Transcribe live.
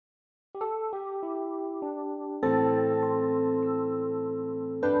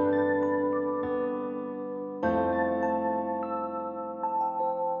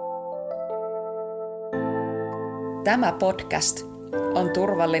Tämä podcast on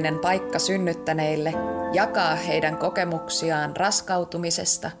turvallinen paikka synnyttäneille jakaa heidän kokemuksiaan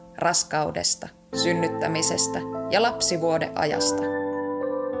raskautumisesta, raskaudesta, synnyttämisestä ja lapsivuodeajasta.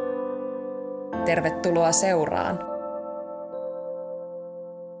 Tervetuloa seuraan.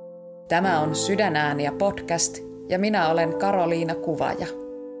 Tämä on Sydänääniä podcast ja minä olen Karoliina Kuvaja.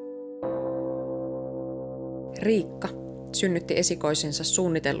 Riikka synnytti esikoisensa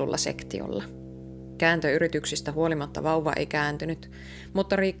suunnitellulla sektiolla. Kääntöyrityksistä huolimatta vauva ei kääntynyt,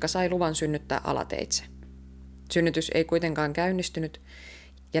 mutta Riikka sai luvan synnyttää alateitse. Synnytys ei kuitenkaan käynnistynyt,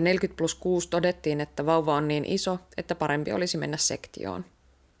 ja 40+6 todettiin, että vauva on niin iso, että parempi olisi mennä sektioon.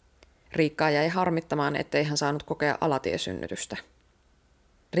 Riikkaa jäi harmittamaan, ettei hän saanut kokea alatiesynnytystä.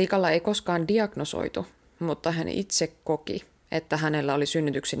 Riikalla ei koskaan diagnosoitu, mutta hän itse koki, että hänellä oli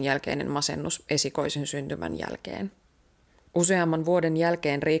synnytyksen jälkeinen masennus esikoisen syntymän jälkeen. Useamman vuoden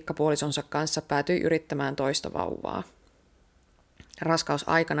jälkeen Riikka puolisonsa kanssa päätyi yrittämään toista vauvaa.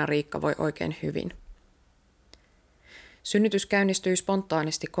 Raskausaikana Riikka voi oikein hyvin. Synnytys käynnistyi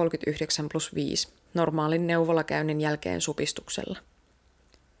spontaanisti 39+5 normaalin neuvolakäynnin jälkeen supistuksella.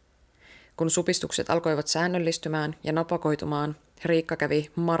 Kun supistukset alkoivat säännöllistymään ja napakoitumaan, Riikka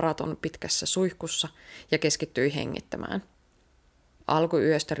kävi maraton pitkässä suihkussa ja keskittyi hengittämään.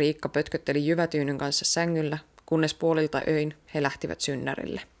 Alkuyöstä Riikka pötkötteli jyvätyynyn kanssa sängyllä, kunnes puolilta öin he lähtivät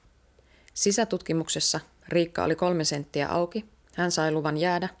synnärille. Sisätutkimuksessa Riikka oli 3 senttiä auki, hän sai luvan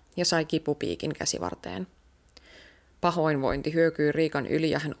jäädä ja sai kipupiikin käsivarteen. Pahoinvointi hyökyi Riikan yli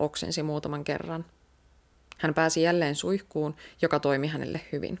ja hän oksensi muutaman kerran. Hän pääsi jälleen suihkuun, joka toimi hänelle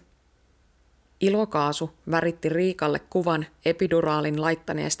hyvin. Ilokaasu väritti Riikalle kuvan epiduraalin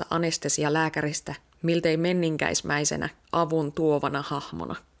laittaneesta anestesialääkäristä miltei menninkäismäisenä avun tuovana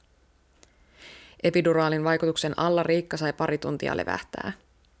hahmona. Epiduraalin vaikutuksen alla Riikka sai pari tuntia levähtää.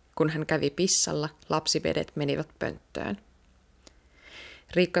 Kun hän kävi pissalla, lapsivedet menivät pönttöön.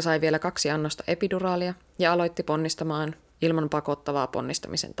 Riikka sai vielä 2 annosta epiduraalia ja aloitti ponnistamaan ilman pakottavaa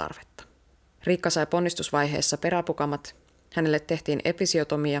ponnistamisen tarvetta. Riikka sai ponnistusvaiheessa peräpukamat, hänelle tehtiin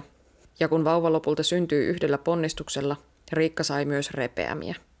episiotomia ja kun vauva lopulta syntyi yhdellä ponnistuksella, Riikka sai myös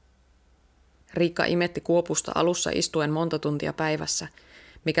repeämiä. Riikka imetti kuopusta alussa istuen monta tuntia päivässä,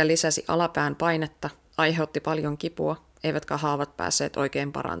 mikä lisäsi alapään painetta, aiheutti paljon kipua, eivätkä haavat päässeet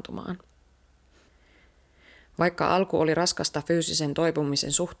oikein parantumaan. Vaikka alku oli raskasta fyysisen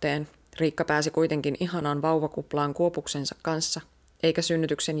toipumisen suhteen, Riikka pääsi kuitenkin ihanaan vauvakuplaan kuopuksensa kanssa, eikä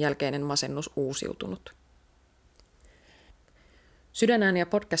synnytyksen jälkeinen masennus uusiutunut. Sydänääniä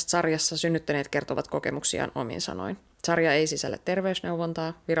podcast-sarjassa synnyttäneet kertovat kokemuksiaan omin sanoin. Sarja ei sisällä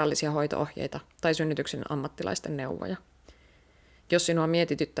terveysneuvontaa, virallisia hoito-ohjeita tai synnytyksen ammattilaisten neuvoja. Jos sinua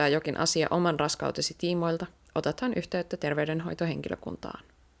mietityttää jokin asia oman raskautesi tiimoilta, otathan yhteyttä terveydenhoitohenkilökuntaan.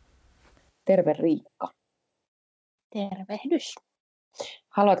 Terve Riikka. Tervehdys.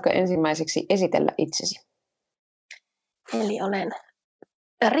 Haluatko ensimmäiseksi esitellä itsesi? Eli olen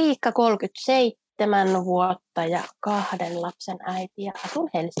Riikka, 37 vuotta ja 2 lapsen äiti ja asun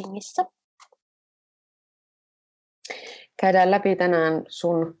Helsingissä. Käydään läpi tänään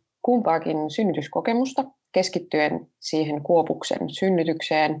sun kumpaakin synnytyskokemusta, keskittyen siihen kuopuksen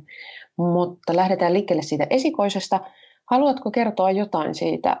synnytykseen, mutta lähdetään liikkeelle siitä esikoisesta. Haluatko kertoa jotain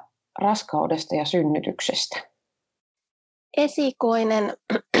siitä raskaudesta ja synnytyksestä? Esikoinen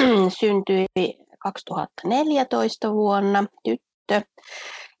syntyi 2014 vuonna, tyttö,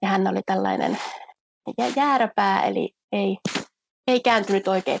 ja hän oli tällainen jääräpää, eli ei kääntynyt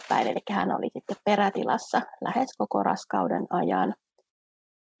oikeinpäin, eli hän oli sitten perätilassa lähes koko raskauden ajan.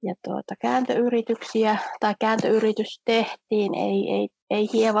 Ja kääntöyrityksiä tai kääntöyritys tehtiin, ei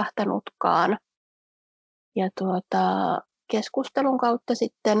hievahtanutkaan. Ja keskustelun kautta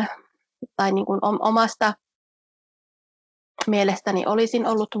sitten, tai niin kuin omasta mielestäni olisin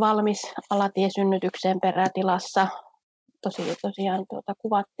ollut valmis alatiesynnytykseen perätilassa. Tosiaan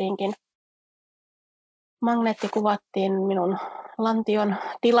kuvattiinkin, magneettikuvattiin minun lantion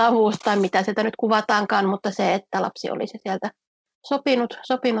tilavuus tai mitä sieltä nyt kuvataankaan, mutta se, että lapsi olisi sieltä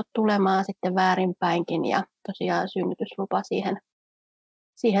sopinut tulemaan sitten väärinpäinkin ja tosiaan synnytyslupa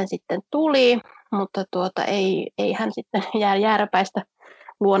siihen sitten tuli, mutta ei hän sitten jääräpäistä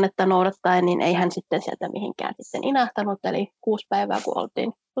luonnetta noudattaen, niin ei hän sitten sieltä mihinkään sitten inahtanut, eli 6 päivää kun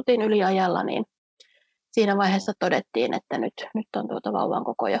oltiin yliajalla, niin siinä vaiheessa todettiin, että nyt on vauvan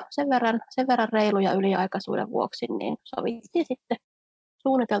koko jo sen verran reilu ja yliaikaisuuden vuoksi, niin sovittiin sitten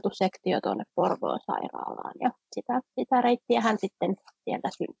suunniteltu sektio tuonne Porvoon sairaalaan ja sitä reittiä hän sitten sieltä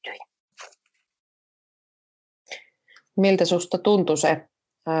syntyi. Miltä susta tuntui se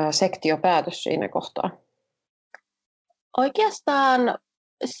sektiopäätös siinä kohtaa? Oikeastaan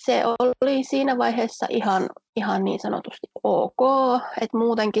se oli siinä vaiheessa ihan niin sanotusti ok, että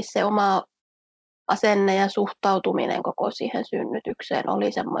muutenkin se oma asenne ja suhtautuminen koko siihen synnytykseen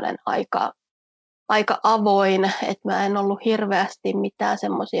oli semmoinen aika avoin, että mä en ollut hirveästi mitään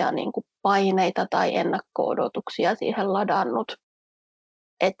semmoisia niin kuin paineita tai ennakko-odotuksia siihen ladannut.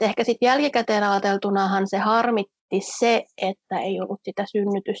 Et ehkä sitten jälkikäteen ajateltunahan se harmitti se, että ei ollut sitä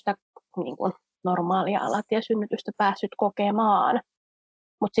synnytystä, niin kuin normaalia alatiesynnytystä päässyt kokemaan.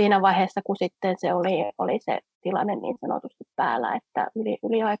 Mutta siinä vaiheessa, kun sitten se oli se tilanne niin sanotusti päällä, että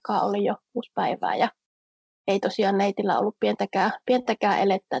yliaikaa oli jo 6 päivää ja ei tosiaan neitillä ollut pientäkään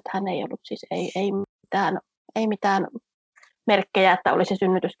elettä, että hän ei ollut siis ei mitään merkkejä, että olisi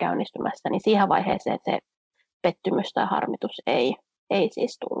synnytys käynnistymässä, niin siihen vaiheeseen se pettymys tai harmitus ei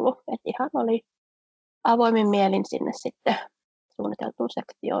siis tullut. Et ihan oli avoimin mielin sinne sitten suunniteltuun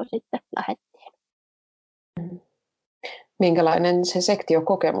sektioon sitten lähdettiin. Minkälainen se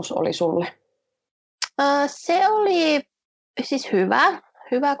sektiokokemus oli sulle? Se oli siis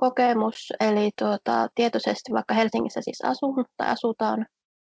hyvä kokemus, eli tietoisesti vaikka Helsingissä siis asutaan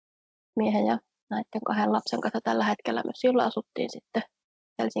miehen ja näiden 2 lapsen kanssa tällä hetkellä myös silloin asuttiin sitten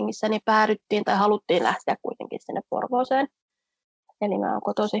Helsingissä, niin päädyttiin tai haluttiin lähteä kuitenkin sinne Porvooseen. Eli mä oon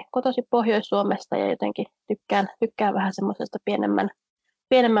kotosi Pohjois-Suomesta ja jotenkin tykkään vähän semmoisesta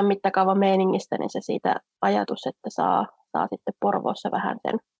pienemmän mittakaavan meiningistä, niin se siitä ajatus, että saa sitten Porvoossa vähän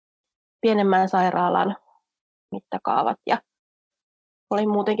sen pienemmän sairaalan mittakaavat ja olin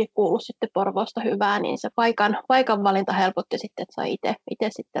muutenkin kuullut sitten Porvoosta hyvää, niin se paikan valinta helpotti sitten, että sai itse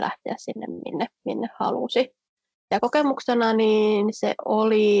sitten lähteä sinne, minne halusi. Ja kokemuksena niin se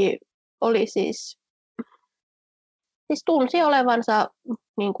oli siis tunsi olevansa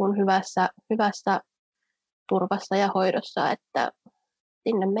niin kuin hyvässä turvassa ja hoidossa, että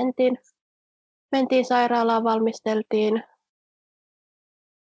sinne mentiin sairaalaan, valmisteltiin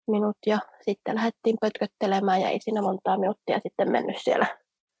minut ja sitten lähdettiin pötköttelemään ja ei siinä montaa minuuttia sitten mennyt siellä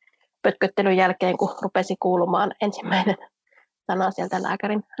pötköttelyn jälkeen, kun rupesi kuulumaan ensimmäinen sana sieltä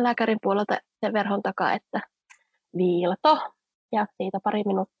lääkärin puolelta sen verhon takaa, että viilto. Ja siitä 2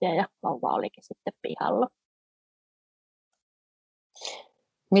 minuuttia ja vauva olikin sitten pihalla.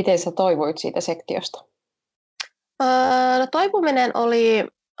 Miten sä toivoit siitä sektiosta? No, toipuminen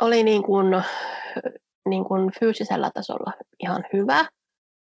oli niin kuin fyysisellä tasolla ihan hyvä.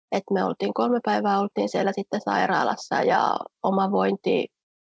 Et me oltiin 3 päivää siellä sitten sairaalassa ja oma vointi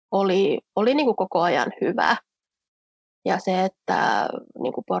oli niin kuin koko ajan hyvä. Ja se, että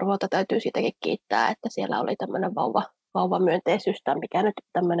niin kuin Porvoota täytyy siitäkin kiittää, että siellä oli tämmöinen vauvamyönteisyys, mikä nyt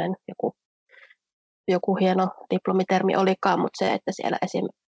tämmöinen joku hieno diplomitermi olikaan, mutta se, että siellä esim.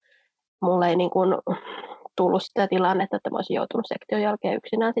 Mulle ei niin kuin tullut sitä tilannetta, että mä olisin joutunut sektion jälkeen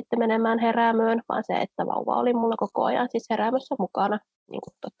yksinään sitten menemään heräämöön, vaan se, että vauva oli mulla koko ajan siis heräämössä mukana. Niin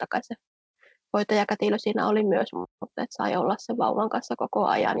kuin totta kai se hoitajakätilö siinä oli myös, mutta että sai olla sen vauvan kanssa koko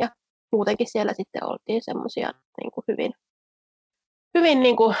ajan. Ja muutenkin siellä sitten oltiin semmoisia niin kuin hyvin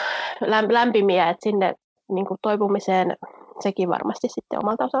niin kuin lämpimiä, että sinne niin kuin toipumiseen sekin varmasti sitten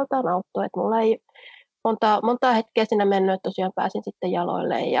omalta osaltaan auttoi. Että mulla ei montaa hetkeä siinä mennyt, että tosiaan pääsin sitten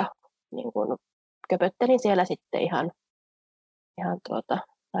jaloille ja niin kuin köpöttelin siellä sitten ihan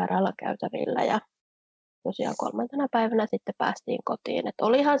sairaalakäytävillä ja tosiaan 3. päivänä sitten päästiin kotiin. Et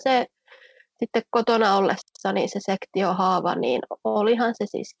olihan se sitten kotona ollessa niin se sektiohaava, niin olihan se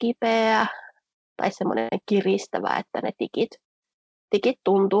siis kipeä tai semmoinen kiristävä, että ne tikit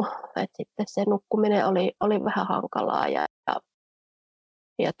tuntui, että sitten se nukkuminen oli vähän hankalaa ja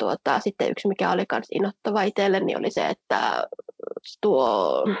sitten yksi mikä oli myös innoittava itselle, niin oli se, että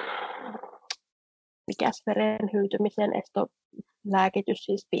tuo mikäs veren hyytymisen estolääkitys,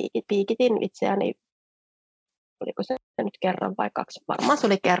 siis piikitin itseäni, oliko se nyt kerran vai 2, varmaan se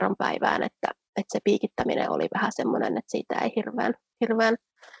oli kerran päivään, että se piikittäminen oli vähän semmoinen, että siitä ei hirveän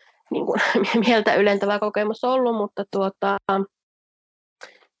niin kuin, mieltä ylentävä kokemus ollut, mutta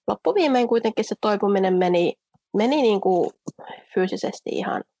loppuviimein kuitenkin se toipuminen meni niin kuin fyysisesti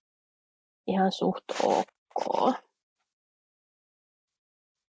ihan suht ok.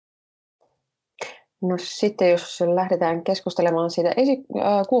 No sitten jos lähdetään keskustelemaan siitä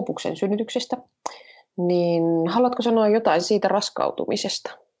Kuopuksen synnytyksestä, niin haluatko sanoa jotain siitä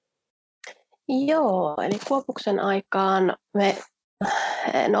raskautumisesta? Joo, eli Kuopuksen aikaan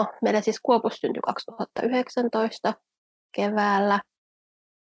meillä siis Kuopus syntyi 2019 keväällä.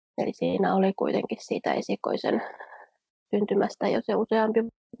 Eli siinä oli kuitenkin siitä esikoisen syntymästä jo se useampi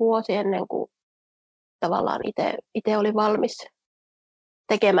vuosi ennen kuin tavallaan itse oli valmis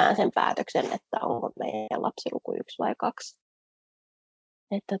tekemään sen päätöksen, että onko meidän lapsiluku 1 vai 2.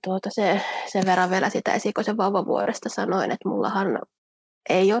 Että sen verran vielä sitä esikoisen vauvavuodesta sanoin, että mullahan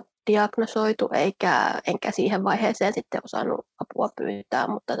ei ole diagnosoitu, enkä siihen vaiheeseen sitten osannut apua pyytää,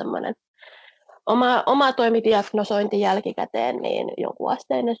 mutta tämmöinen oma toimidiagnosointi jälkikäteen, niin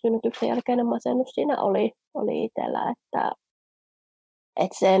jonkunasteinen synnytyksen jälkeinen masennus siinä oli itsellä, että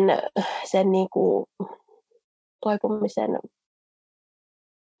sen niin kuin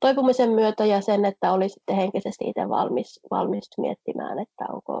toipumisen myötä ja sen, että oli sitten henkisesti itse valmis miettimään, että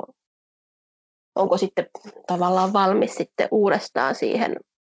onko sitten tavallaan valmis sitten uudestaan siihen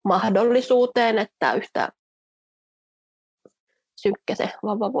mahdollisuuteen, että yhtä synkkä se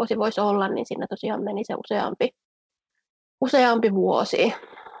vauvavuosi voisi olla, niin siinä tosiaan meni se useampi vuosi.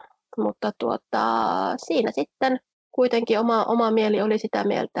 Mutta siinä sitten kuitenkin oma mieli oli sitä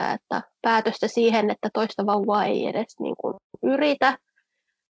mieltä, että päätöstä siihen, että toista vauvaa ei edes niin kuin yritä,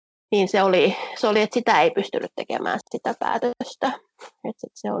 niin se oli, että sitä ei pystynyt tekemään sitä päätöstä. Et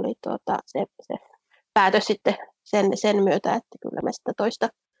se oli se päätös sitten sen myötä, että kyllä me sitä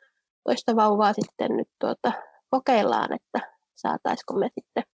toista vauvaa sitten nyt kokeillaan, että saataisiko me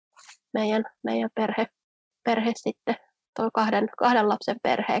sitten meidän perhe sitten tuo kahden lapsen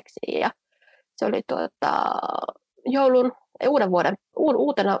perheeksi. Ja se oli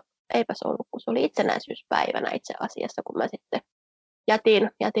uutena, eipä se ollut, kun se oli itsenäisyyspäivänä itse asiassa, kun mä sitten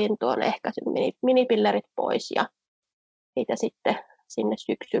jätin tuon ehkäisyn minipillerit pois ja niitä sitten sinne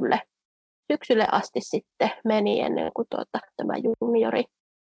syksylle asti sitten meni ennen kuin tämä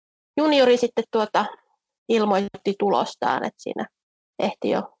juniori sitten ilmoitti tulostaan, että siinä ehti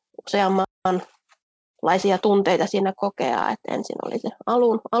jo useammanlaisia tunteita siinä kokea, että ensin oli se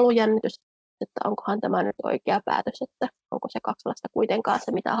alujännitys, että onkohan tämä nyt oikea päätös, että onko se 2 lasta kuitenkaan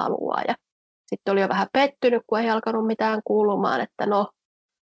se mitä haluaa, ja sitten oli jo vähän pettynyt, kun ei alkanut mitään kuulumaan, että no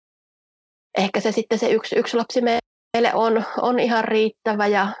ehkä se sitten se yksi lapsi meille on ihan riittävä,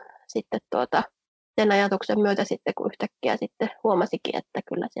 ja sitten sen ajatuksen myötä sitten, kun yhtäkkiä sitten huomasikin, että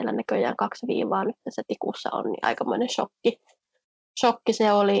kyllä siellä näköjään 2 viivaa nyt tässä tikussa on, niin aikamoinen shokki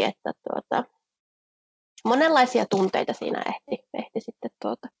se oli, että monenlaisia tunteita siinä ehti sitten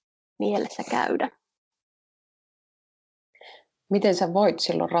mielessä käydä. Miten sä voit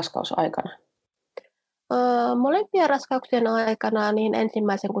silloin raskausaikana? Molempien raskauksien aikana, niin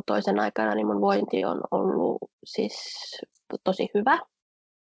ensimmäisen kuin toisen aikana, niin mun vointi on ollut siis tosi hyvä.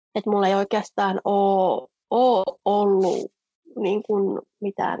 Että mulla ei oikeastaan ole ollut niin kuin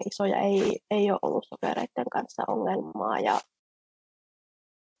mitään isoja, ei ole ollut sokereiden kanssa ongelmaa. Ja,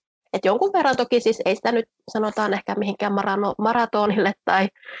 et jonkun verran toki siis ei sitä nyt sanotaan ehkä mihinkään maratonille tai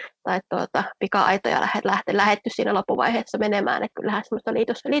pika-aitoja lähdetty siinä loppuvaiheessa menemään. Että kyllähän semmoista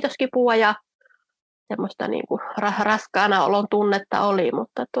liitoskipua ja semmoista niin kuin raskaana olon tunnetta oli,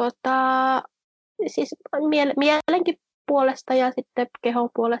 mutta siis mielenkin puolesta ja sitten kehon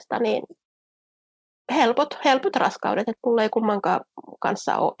puolesta niin helpot raskaudet, että mulla ei kummankaan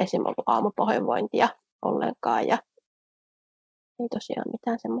kanssa ole esim. Ollut aamupahoinvointia ollenkaan ja ei tosiaan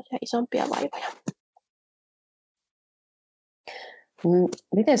mitään semmoisia isompia vaivoja.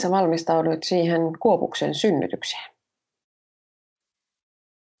 Miten sä valmistauduit siihen Kuopuksen synnytykseen?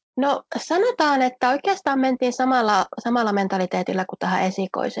 No sanotaan, että oikeastaan mentiin samalla mentaliteetillä kuin tähän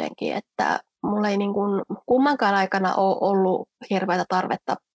esikoiseenkin, että mulla ei niin kuin kummankaan aikana ole ollut hirveätä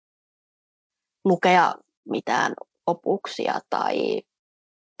tarvetta lukea mitään opuksia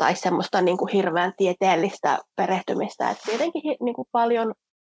tai semmoista niin kuin hirveän tieteellistä perehtymistä. Et tietenkin niin kuin paljon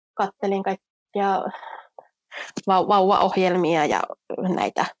kattelin kaikkia vauvaohjelmia ja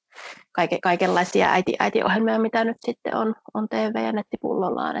näitä kaikenlaisia äitiohjelmia, mitä nyt sitten on TV- ja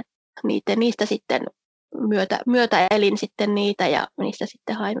nettipullollaan. Et niistä sitten myötä elin sitten niitä ja niistä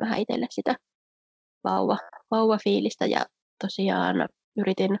sitten hain vähän itselle sitä vauvafiilistä ja tosiaan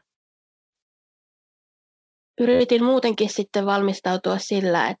yritin muutenkin sitten valmistautua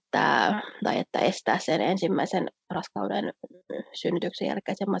sillä, että estää sen ensimmäisen raskauden synnytyksen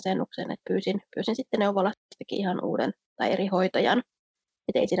jälkeisen masennuksen, että pyysin sitten neuvolastakin ihan uuden tai eri hoitajan.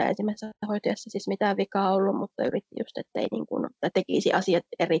 Et ei siinä ensimmäisessä hoitajassa siis mitään vikaa ollut, mutta yritti just, ettei niin kuin, tekisi asiat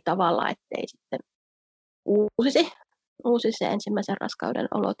eri tavalla, ettei sitten uusisi se ensimmäisen raskauden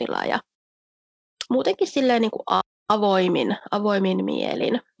olotila ja muutenkin silleen niin kuin avoimin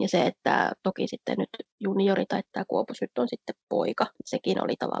mielin. Ja se, että toki sitten nyt juniori tai tämä Kuopus nyt on sitten poika, sekin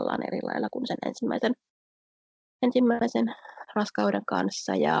oli tavallaan eri lailla kuin sen ensimmäisen raskauden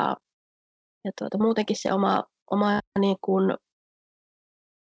kanssa. Ja muutenkin se oma niin kuin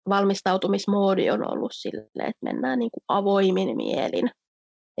valmistautumismoodi on ollut silleen, että mennään niin kuin avoimin mielin,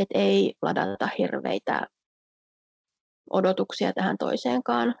 että ei ladata hirveitä odotuksia tähän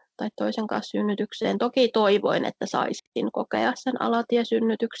toisenkaan synnytykseen. Toki toivoin, että saisin kokea sen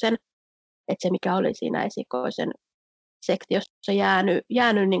alatiesynnytyksen, että se mikä oli siinä esikoisen sektiossa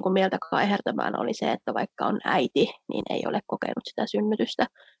jäänyt niin kuin mieltä kaihertamaan oli se, että vaikka on äiti, niin ei ole kokenut sitä synnytystä,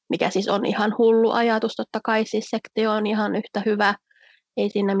 mikä siis on ihan hullu ajatus. Totta kai siis sektio on ihan yhtä hyvä, ei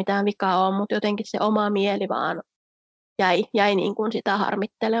siinä mitään vikaa ole, mutta jotenkin se oma mieli vaan jäi niin kuin sitä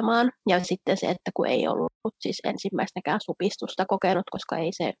harmittelemaan. Ja sitten se, että kun ei ollut siis ensimmäistäkään supistusta kokenut, koska ei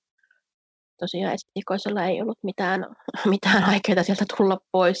se tosiaan esikoisella ei ollut mitään aikeita sieltä tulla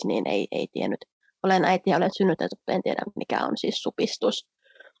pois, niin ei tiennyt. Olen äiti ja olen synnytetty, mutta en tiedä mikä on siis supistus.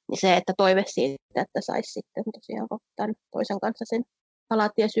 Niin se, että toive siitä, että saisi sitten tosiaan tämän toisen kanssa sen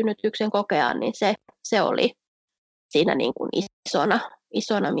alatiesynnytyksen kokea, niin se oli siinä niin kuin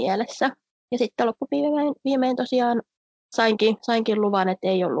isona mielessä. Ja sitten loppuviimein tosiaan sainkin luvan, että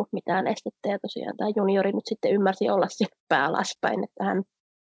ei ollut mitään estettä. Ja tosiaan tämä juniori nyt sitten ymmärsi olla siinä pää alaspäin, että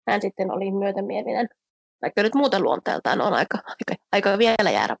hän sitten oli myötämielinen. Vaikka nyt muuten luonteeltaan on aika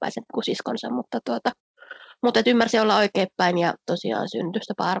vielä jääräpäisempi kuin siskonsa, mutta ymmärsi olla oikein päin ja tosiaan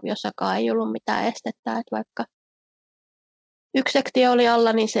synnytystapa-arviossakaan ei ollut mitään estettä, että vaikka yksi sektio oli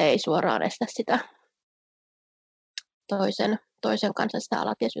alla, niin se ei suoraan estä sitä toisen kanssa sitä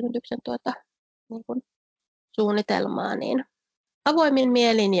alatiesynnytyksen niin kuin suunnitelmaa, niin avoimin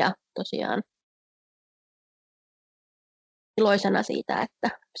mielin ja tosiaan iloisena siitä,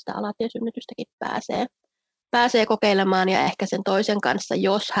 että sitä alatiesynnytystäkin pääsee kokeilemaan ja ehkä sen toisen kanssa,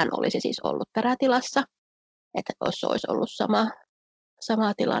 jos hän olisi siis ollut perätilassa, että jos olisi ollut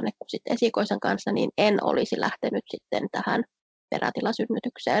sama tilanne kuin sitten esikoisen kanssa, niin en olisi lähtenyt sitten tähän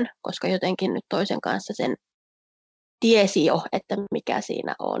perätilasynnytykseen, koska jotenkin nyt toisen kanssa sen tiesi jo, että mikä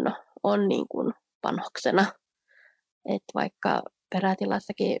siinä on niin kuin panoksena. Että vaikka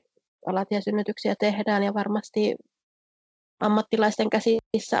perätilassakin alatiesynnytyksiä tehdään ja varmasti ammattilaisten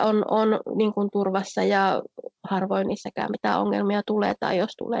käsissä on niin kuin turvassa ja harvoin niissäkään mitään ongelmia tulee tai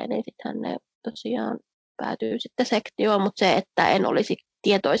jos tulee, niin sittenhän ne tosiaan päätyy sitten sektioon, mutta se, että en olisi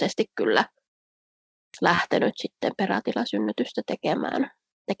tietoisesti kyllä lähtenyt sitten perätilasynnytystä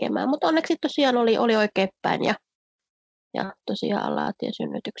tekemään. Mutta onneksi tosiaan oli oikein päin ja tosiaan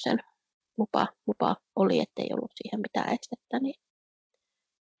alatiesynnytyksen lupa oli, ettei ollut siihen mitään estettä, niin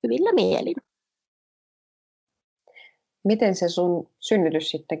hyvillä mielin. Miten se sun synnytys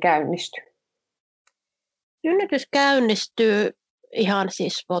sitten käynnistyi? Synnytys käynnistyy ihan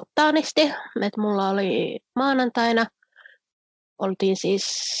siis spontaanisti. Et mulla oli maanantaina, oltiin siis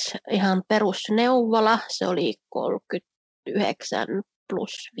ihan perusneuvola, se oli 39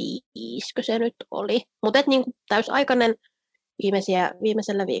 plus 5, se nyt oli. Mutta niin täysaikainen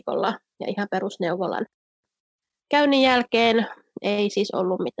viimeisellä viikolla ja ihan perusneuvolan käynnin jälkeen ei siis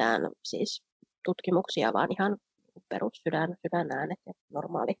ollut mitään siis tutkimuksia, vaan ihan perussydänäänet ja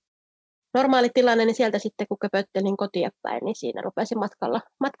normaali tilanne, niin sieltä sitten kun köpöttelin kotia päin, niin siinä rupesi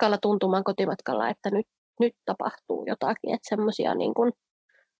matkalla tuntumaan kotimatkalla, että nyt tapahtuu jotakin, että semmoisia niin kuin,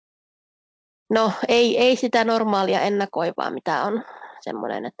 no ei sitä normaalia ennakoivaa, mitä on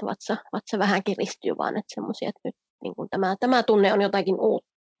semmoinen, että vatsa vähän kiristyy, vaan että semmoisia, että nyt niin kuin tämä tunne on jotakin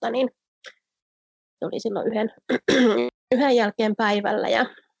uutta, niin se oli silloin yhden jälkeen päivällä ja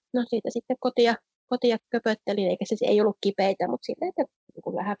no siitä sitten kotia köpöttelin, eikä se ei ollut kipeitä, mutta siitä, että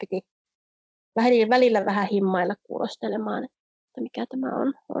niin vähän piti välillä vähän himmailla kuulostelemaan, että mikä tämä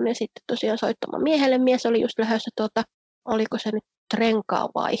on. Ja sitten tosiaan soittamaan miehelle. Mies oli just lähdössä, oliko se nyt renkaan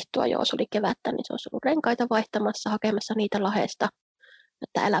vaihtoa, jos oli kevättä, niin se olisi ollut renkaita vaihtamassa, hakemassa niitä Lahdesta,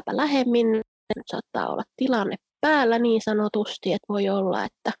 että äläpä lähemmin. Nyt saattaa olla tilanne päällä niin sanotusti, että voi olla,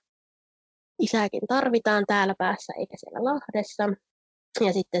 että isääkin tarvitaan täällä päässä eikä siellä Lahdessa.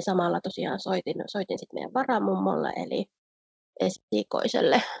 Ja sitten samalla tosiaan soitin sitten meidän varamummolle, eli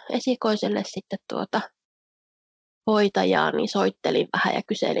esikoiselle sitten hoitajaa, niin soittelin vähän ja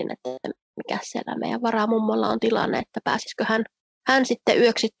kyselin, että mikä siellä meidän varamummolla on tilanne, että pääsisikö hän sitten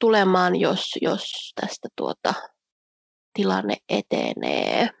yöksi tulemaan, jos tästä tilanne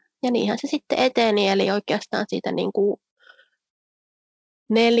etenee. Ja niinhän se sitten eteni, eli oikeastaan siitä niin kuin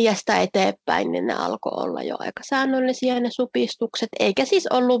 4 eteenpäin, niin ne alkoi olla jo aika säännöllisiä ne supistukset, eikä siis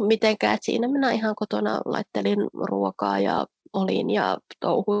ollut mitenkään, että siinä minä ihan kotona laittelin ruokaa ja olin ja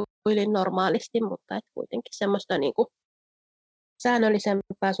touhuilin normaalisti, mutta et kuitenkin semmoista niin kuin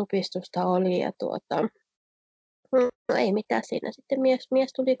säännöllisempää supistusta oli ja no ei mitään siinä. Sitten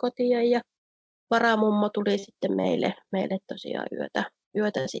mies tuli kotiin ja varamummo tuli sitten meille tosiaan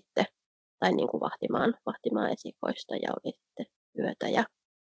yötä sitten, tai niin kuin vahtimaan esikoista ja oli sitten yötä. Ja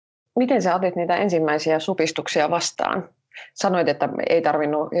miten sä otit niitä ensimmäisiä supistuksia vastaan? Sanoit, että ei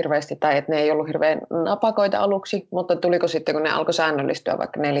tarvinnut hirveästi tai että ne ei ollut hirveän napakoita aluksi, mutta tuliko sitten, kun ne alkoi säännöllistyä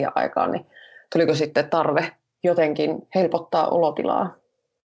vaikka 4 aikaan, niin tuliko sitten tarve jotenkin helpottaa olotilaa?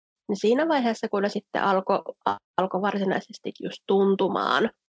 niin siinä vaiheessa, kun ne sitten alkoi varsinaisesti just tuntumaan,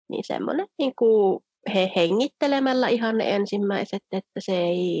 niin semmoinen niin kuin hengittelemällä ihan ne ensimmäiset, että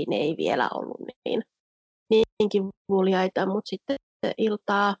ne ei vielä ollut niin kivuliaita, mutta sitten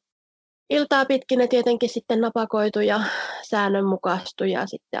iltaa pitkin ne tietenkin sitten napakoitu ja säännönmukaistui ja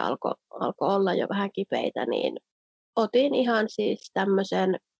sitten alkoi olla jo vähän kipeitä, niin otin ihan siis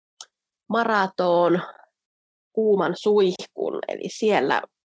tämmöisen maraton kuuman suihkun, eli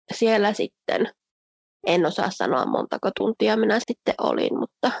siellä sitten, en osaa sanoa montako tuntia minä sitten olin,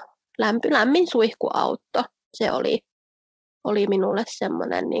 mutta lämmin suihkuautto, se oli minulle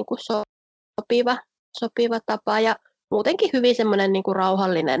semmoinen niin kuin sopiva tapa ja muutenkin hyvin semmoinen niin kuin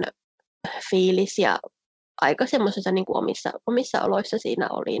rauhallinen fiilis ja aika semmoisessa niin kuin omissa oloissa siinä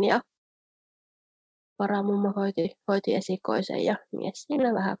olin ja varamummo hoiti esikoisen ja mies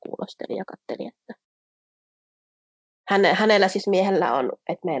siinä vähän kuulosteli ja katseli, että hänellä siis miehellä on,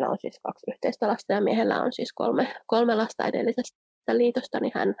 että meillä on siis 2 yhteistä lasta ja miehellä on siis 3 lasta edellisestä liitosta,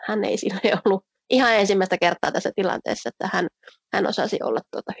 niin hän ei silloin ollut ihan ensimmäistä kertaa tässä tilanteessa, että hän osasi olla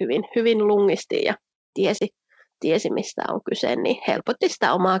hyvin lungisti ja tiesi mistä on kyse, niin helpotti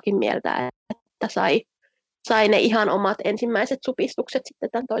sitä omaakin mieltä, että sai ne ihan omat ensimmäiset supistukset sitten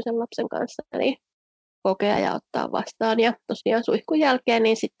tämän toisen lapsen kanssa niin kokea ja ottaa vastaan. Ja tosiaan suihkun jälkeen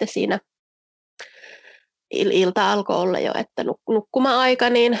niin sitten siinä ilta alkoi olla jo, että nukkuma-aika,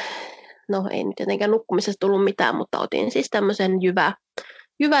 niin no ei nyt jotenkin nukkumisessa tullut mitään, mutta otin siis tämmöisen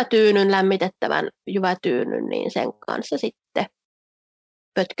jyvätyynyn, lämmitettävän jyvätyynyn, niin sen kanssa sitten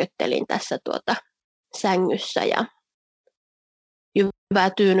pötköttelin tässä sängyssä ja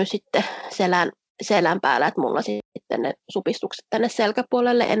jyvätyyny sitten selän päällä, että mulla sitten ne supistukset tänne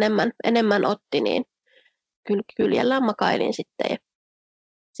selkäpuolelle enemmän otti, niin kyljellään makailin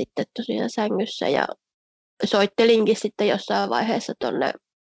sitten tosiaan sängyssä ja soittelinkin sitten jossain vaiheessa tuonne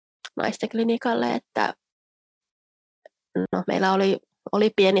naisten klinikalle, että no, meillä oli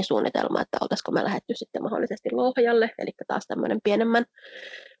pieni suunnitelma, että oltaisiko me lähdetty sitten mahdollisesti Lohjalle, eli taas tämmöinen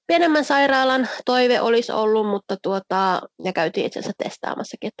pienemmän sairaalan toive olisi ollut, mutta ja käytiin itse asiassa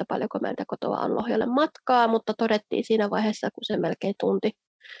testaamassakin, että paljonko meiltä kotoa on Lohjalle matkaa, mutta todettiin siinä vaiheessa, kun se melkein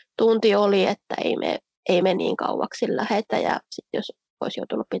tunti oli, että ei me niin kauaksi lähetä, ja sitten jos olisi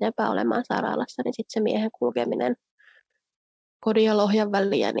joutunut pitempään olemaan sairaalassa, niin sitten se miehen kulkeminen kodin ja Lohjan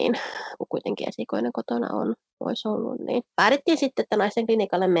väliä, niin kun kuitenkin esikoinen kotona olisi ollut, niin päädyttiin sitten, että naisen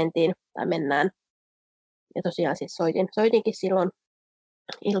klinikalle mennään. Ja tosiaan siis soitinkin silloin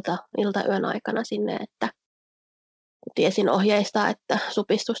iltayön aikana sinne, että kun tiesin ohjeista, että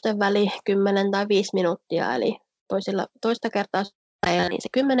supistusten väli 10 tai 5 minuuttia, eli toista kertaa niin se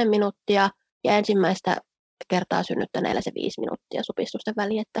 10 minuuttia, ja ensimmäistä kertaa synnyttäneellä se 5 minuuttia supistusten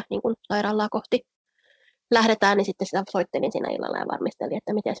väli, että niin kuin sairaalaa kohti lähdetään, niin sitten sitä soittelin siinä illalla ja varmistelin,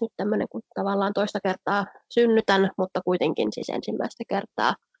 että miten nyt tämmöinen, kun tavallaan toista kertaa synnytän, mutta kuitenkin siis ensimmäistä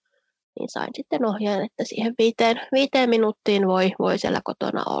kertaa, niin sain sitten ohjeen, että siihen 5 minuuttiin voi siellä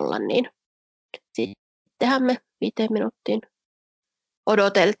kotona olla, niin sittenhän me 5 minuuttiin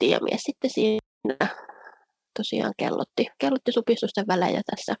odoteltiin ja mies sitten siinä tosiaan kellotti supistusten välejä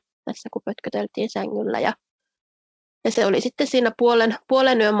tässä kun pötköteltiin sängyllä ja se oli sitten siinä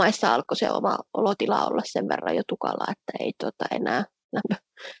puolen yön maissa alkoi se oma olotila olla sen verran jo tukala, että ei enää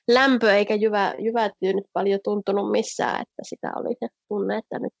lämpö eikä jyvätyynyt paljon tuntunut missään, että sitä oli se tunne,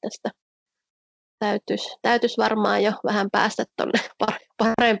 että nyt tästä täytyisi varmaan jo vähän päästä tuonne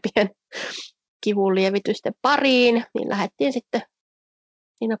parempien kivunlievitysten pariin, niin lähdettiin sitten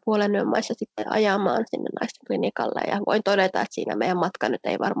siinä puolen yön maissa sitten ajamaan sinne naisten klinikalle ja voin todeta, että siinä meidän matka nyt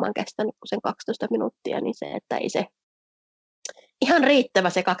ei varmaan kestänyt kuin sen 12 minuuttia, niin se, että ei se ihan riittävä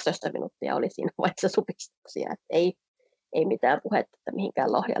se 12 minuuttia oli siinä vaiheessa supistuksia, että ei mitään puhetta, että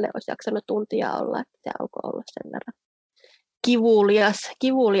mihinkään Lohjalle olisi jaksanut tuntia olla, että se alkoi olla sen verran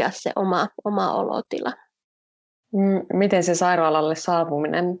kivulias se oma olotila. Miten se sairaalalle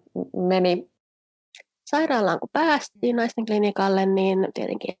saapuminen meni? Sairaalaan kun päästiin naisten klinikalle, niin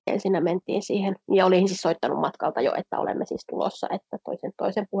tietenkin ensin mentiin siihen, ja olin siis soittanut matkalta jo, että olemme siis tulossa, että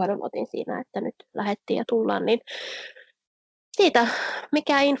toisen puhelun otin siinä, että nyt lähdettiin ja tullaan, niin siitä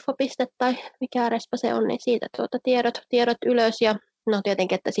mikä infopiste tai mikä respa se on, niin siitä tiedot ylös, ja no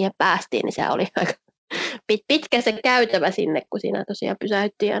tietenkin, että siihen päästiin, niin se oli aika pitkä se käytävä sinne, kun siinä tosiaan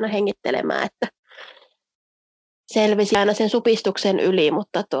pysäyttiin aina hengittelemään, että selvisi aina sen supistuksen yli,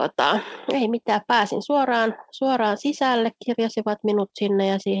 mutta ei mitään, pääsin suoraan sisälle, kirjasivat minut sinne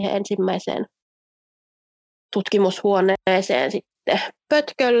ja siihen ensimmäiseen tutkimushuoneeseen sitten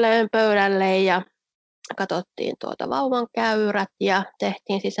pötkölleen pöydälle ja katsottiin vauvan käyrät ja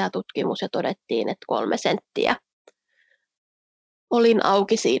tehtiin sisätutkimus ja todettiin, että 3 senttiä olin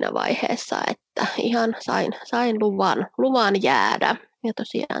auki siinä vaiheessa, että ihan sain luvan jäädä. Ja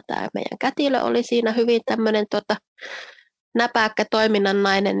tosiaan tämä meidän kätilö oli siinä hyvin tämmöinen näpäkkä toiminnan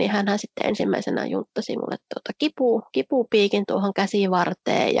nainen, niin hän sitten ensimmäisenä junttasi mulle kipupiikin tuohon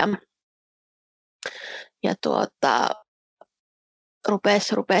käsivarteen ja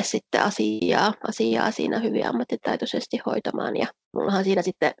rupesi sitten asiaa siinä hyvin ammattitaitoisesti hoitamaan. Ja mullahan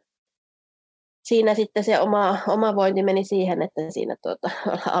siinä sitten se oma vointi meni siihen, että siinä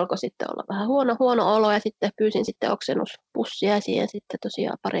alkoi sitten olla vähän huono olo ja sitten pyysin sitten oksennuspussia ja siihen sitten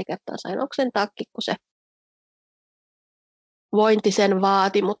tosiaan pari kertaa sain oksentaakin, kun se vointi sen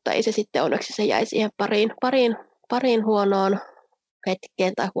vaati, mutta ei se sitten onneksi se jäi siihen pariin huonoon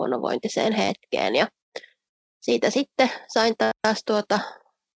hetkeen tai huonovointiseen hetkeen ja siitä sitten sain taas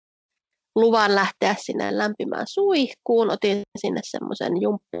luvan lähteä sinne lämpimään suihkuun. Otin sinne semmoisen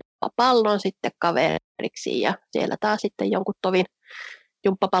jumppapallon sitten kaveriksi ja siellä taas sitten jonkun tovin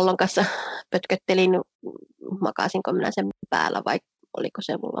jumppapallon kanssa pötköttelin, makasinko minä sen päällä vai oliko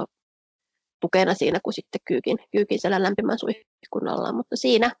se mulla tukena siinä, kun sitten kyykin siellä lämpimän suihkun ollaan. Mutta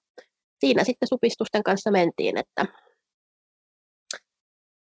siinä sitten supistusten kanssa mentiin, että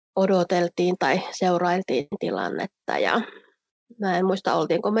odoteltiin tai seurailtiin tilannetta ja mä en muista,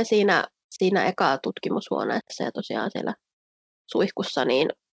 oltiinko me siinä eka tutkimushuoneessa ja tosiaan siellä suihkussa, niin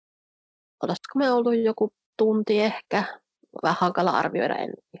olisiko me ollut joku tunti ehkä, vähän hankala arvioida,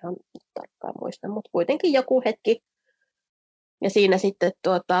 en ihan tarkkaan muista, mutta kuitenkin joku hetki. Ja siinä sitten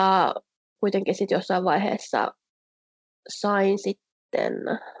kuitenkin sitten jossain vaiheessa sain sitten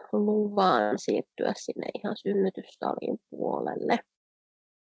luvan siirtyä sinne ihan synnytyssalin puolelle.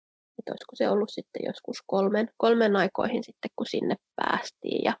 Että olisiko se ollut sitten joskus kolmen aikoihin sitten, kun sinne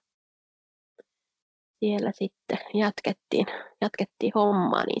päästiin ja siellä sitten jatkettiin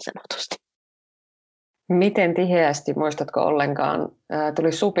hommaa niin sanotusti. Miten tiheästi, muistatko ollenkaan,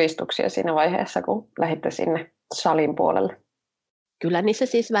 tuli supistuksia siinä vaiheessa, kun lähditte sinne salin puolelle? Kyllä niissä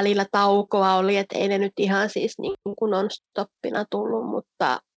siis välillä taukoa oli, että ei ne nyt ihan siis niin kuin non-stoppina tullut,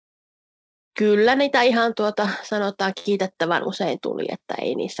 mutta kyllä niitä ihan sanotaan kiitettävän usein tuli, että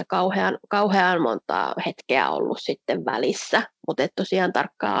ei niissä kauhean montaa hetkeä ollut sitten välissä, mutta tosiaan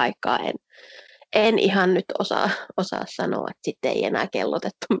tarkkaa aikaa en ihan nyt osaa sanoa, että sitten ei enää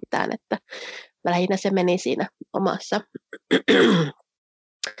kellotettu mitään, että lähinnä se meni siinä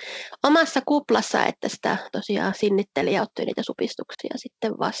omassa kuplassa, että sitä tosiaan sinnitteli ja otti niitä supistuksia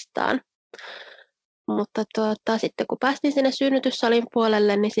sitten vastaan. Mutta sitten kun päästiin sinne synnytyssalin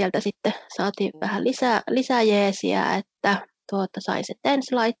puolelle, niin sieltä sitten saatiin vähän lisää jeesiä, että sain se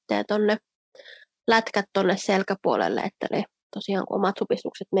TENS-laitteen lätkät tonne selkäpuolelle, että ne tosiaan kun omat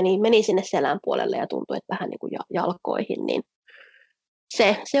supistukset meni sinne selän puolelle ja tuntui, että vähän niin kuin jalkoihin, niin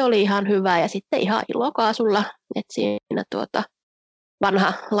se oli ihan hyvä ja sitten ihan ilokaasulla, että siinä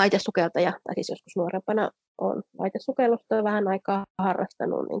vanha laitesukeltaja, tai siis joskus nuorempana on laitesukellusta vähän aikaa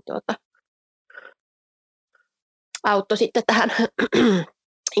harrastanut, niin auttoi sitten tähän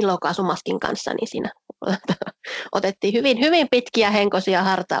ilokaasumaskin kanssa, niin siinä otettiin hyvin pitkiä henkosia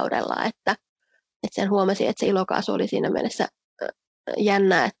hartaudella, että sen huomasi, että se ilokaasu oli siinä mielessä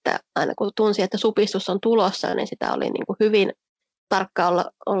jännä, että aina kun tunsi, että supistus on tulossa, niin sitä oli niin kuin hyvin tarkka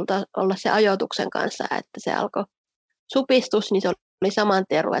olla se ajoituksen kanssa, että se alkoi supistus, niin se oli saman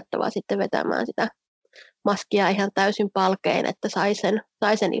tien ruvettava sitten vetämään sitä maskia ihan täysin palkein, että sai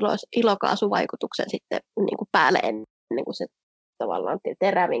sen ilokaasuvaikutuksen sitten niin kuin päälle ennen kuin se tavallaan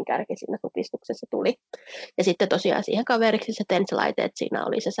terävin kärki siinä supistuksessa tuli. Ja sitten tosiaan siihen kaveriksi se TENS-laite, että siinä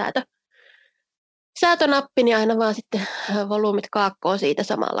oli se säätönappi, niin aina vaan sitten volyymit kaakkoon siitä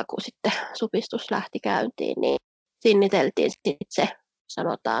samalla, kun sitten supistus lähti käyntiin, niin sinniteltiin sitten se,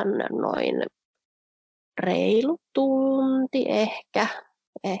 sanotaan noin reilu tunti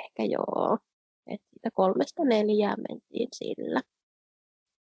ehkä joo. Että 3-4 mentiin sillä.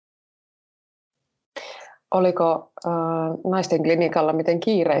 Oliko naisten klinikalla miten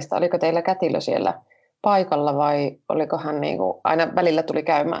kiireistä? Oliko teillä kätilö siellä paikalla vai oliko hän aina välillä tuli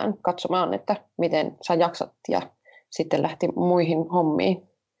käymään katsomaan, että miten sä jaksat ja sitten lähti muihin hommiin?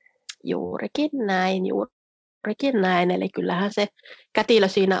 Juurikin näin. Eli kyllähän se kätilö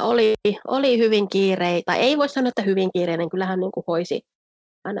siinä oli hyvin kiireinen, tai ei voi sanoa, että hyvin kiireinen, kyllähän niin kuin hoisi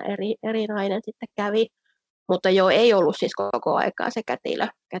aina eri nainen sitten kävi. Mutta joo, ei ollut siis koko aikaa se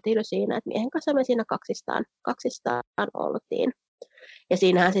kätilö siinä, että miehen kanssa me siinä kaksistaan oltiin. Ja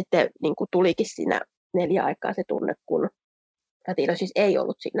siinähän sitten niin kuin tulikin siinä 4 aikaa se tunne, kun kätilö siis ei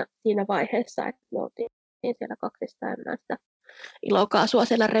ollut siinä vaiheessa, että me oltiin siellä kaksistaan näistä ilokaasua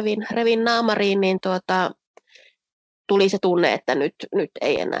siellä revin naamariin, niin tuli se tunne, että nyt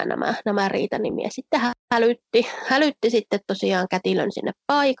ei enää nämä riitä, niin mies sitten hälytti sitten tosiaan kätilön sinne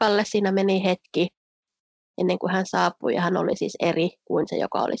paikalle. Siinä meni hetki ennen kuin hän saapui, ja hän oli siis eri kuin se,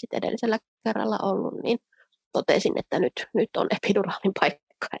 joka oli sitten edellisellä kerralla ollut, niin totesin, että nyt on epiduraalin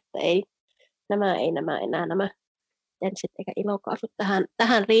paikka, että ei enää nämä tenssit eikä ilokaasut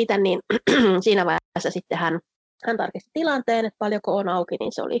tähän riitä, niin siinä vaiheessa sitten hän tarkisti tilanteen, että paljonko on auki,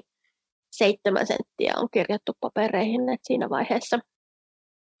 niin se oli 7 senttiä on kirjattu papereihin, että siinä vaiheessa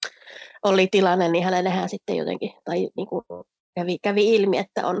oli tilanne, niin hänellehän sitten jotenkin, tai niin kuin kävi ilmi,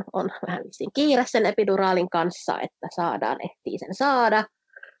 että on vähän kiire sen epiduraalin kanssa, että ehtii sen saada.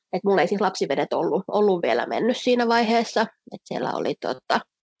 Että mulla ei siis lapsivedet ollut vielä mennyt siinä vaiheessa, että siellä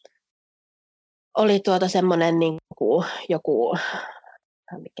oli semmoinen niin kuin joku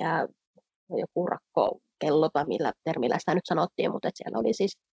rakkokello, tai millä termillä sitä nyt sanottiin, mutta että siellä oli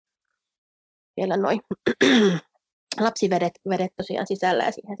siis vielä noin lapsivedet tosiaan sisällä,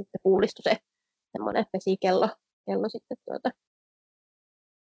 ja siihen sitten pullistui se semmoinen vesikello sitten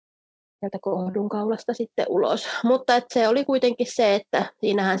sieltä kohdunkaulasta sitten ulos. Mutta että se oli kuitenkin se, että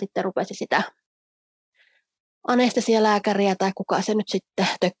siinähän sitten rupesi sitä anestesialääkäriä tai kuka se nyt sitten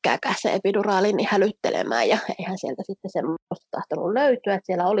tökkääkään se epiduraali, niin hälyttelemään, ja eihän sieltä sitten semmoista tahtonut löytyä, että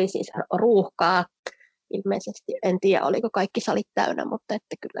siellä oli siis ruuhkaa. Ilmeisesti, en tiedä oliko kaikki salit täynnä, mutta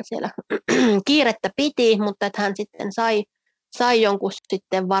että kyllä siellä kiirettä piti, mutta että hän sitten sai jonkun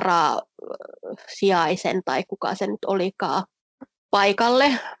sitten sijaisen tai kuka se nyt olikaan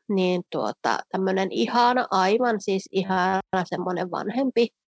paikalle, niin tämmöinen aivan siis ihana semmoinen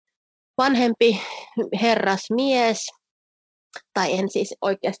vanhempi herrasmies, tai en siis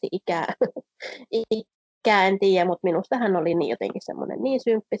oikeasti ikää en tiedä, mutta minusta hän oli niin jotenkin semmoinen niin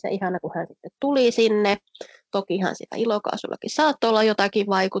symppis ja ihana, kun hän sitten tuli sinne. Tokihan sitä ilokaasullakin saattoi olla jotakin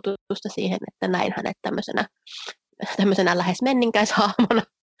vaikutusta siihen, että näin hänet tämmöisenä lähes menninkäishahmona.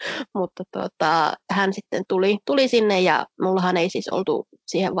 Mutta hän sitten tuli sinne, ja mullahan ei siis oltu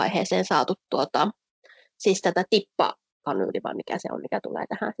siihen vaiheeseen saatu siis tätä tippakanyyli, vaan mikä se on, mikä tulee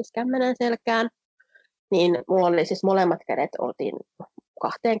tähän siis kämmenen selkään. Niin mulla oli siis molemmat kädet, oltiin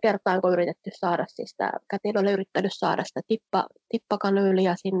 2 kertaan, kun yritetty saada, siis tämä kätilö oli yrittänyt saada sitä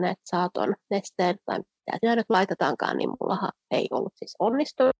tippakanyyliä sinne, että saaton nesteen, tai mitä siinä nyt laitetaankaan, niin mullahan ei ollut siis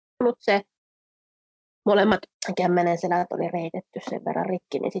onnistunut se. Molemmat kämmenen selät oli reitetty sen verran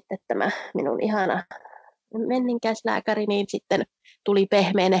rikki, niin sitten tämä minun ihana menninkäislääkäri niin sitten tuli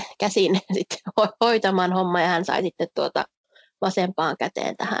pehmeänä käsin sitten hoitamaan homma, ja hän sai sitten vasempaan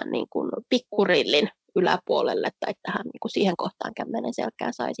käteen tähän niin kuin pikkurillin yläpuolelle tai tähän niin kuin siihen kohtaan kämmenen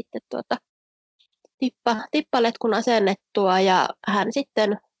selkään sai sitten tippaletkun asennettua, ja hän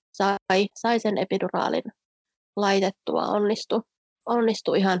sitten sai sen epiduraalin laitettua,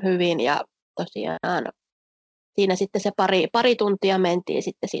 onnistui ihan hyvin, ja tosiaan siinä sitten se pari tuntia mentiin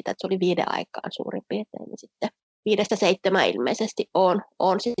sitten siitä, että se oli 5 aikaan suurin piirtein, niin sitten 5-7 ilmeisesti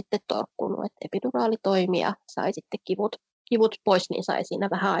on sitten torkkunut, että epiduraali toimi ja sai sitten kivut pois, niin sai siinä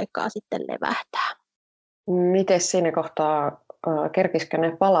vähän aikaa sitten levähtää. Miten siinä kohtaa kerkisikö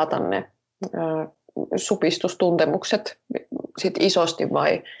ne palata ne supistustuntemukset sit isosti,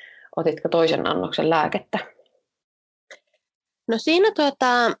 vai otitko toisen annoksen lääkettä? No siinä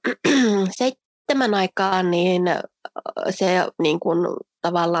 7 aikaan niin se niin kuin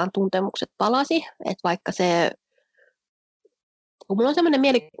tavallaan tuntemukset palasi, että vaikka kun mulla on sellainen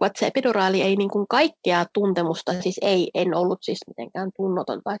mielikuva, että se epiduraali ei niin kuin kaikkea tuntemusta, siis en ollut siis mitenkään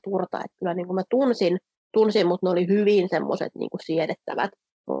tunnoton tai turta, että kyllä niin kuin mä tunsin, mutta ne oli hyvin semmoiset niin kuin siedettävät,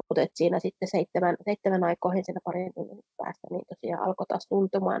 mutta siinä sitten 7 aikoihin siinä parin tunnin päästä niin tosiaan alkoi taas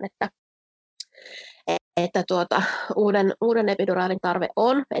tuntumaan, että uuden epiduraalin tarve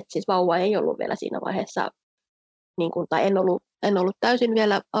on, että siis vauva ei ollut vielä siinä vaiheessa, niin kuin, tai en ollut täysin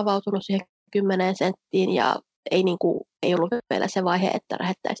vielä avautunut siihen 10 senttiin, ja ei ollut vielä se vaihe, että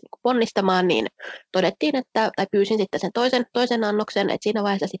lähdettäisiin ponnistamaan, niin todettiin, tai pyysin sitten sen toisen annoksen, että siinä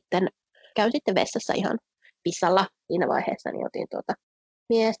vaiheessa sitten käyn sitten vessassa ihan pissalla siinä vaiheessa, niin otin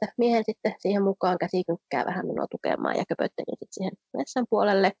miehen sitten siihen mukaan, käsikynkkää vähän minua tukemaan ja köpöttelin sitten siihen vessan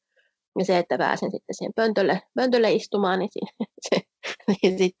puolelle. Ja se, että pääsin sitten siihen pöntölle istumaan, niin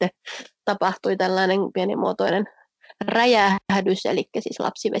niin sitten tapahtui tällainen pienimuotoinen räjähdys, eli siis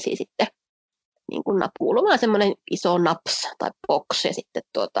lapsivesi sitten niin kuin kuulumaan semmoinen iso naps tai box, ja sitten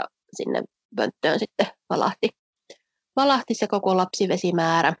sinne pönttöön sitten valahti se koko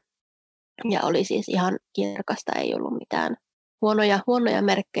lapsivesimäärä, ja oli siis ihan kirkasta, ei ollut mitään huonoja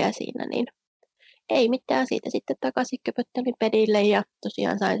merkkejä siinä, niin ei mitään, siitä sitten takaisin köpöttelin pedille, ja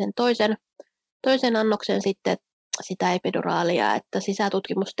tosiaan sain sen toisen annoksen sitten sitä epiduraalia, että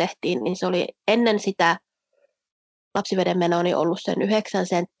sisätutkimus tehtiin, niin se oli ennen sitä lapsiveden meno oli ollut sen 9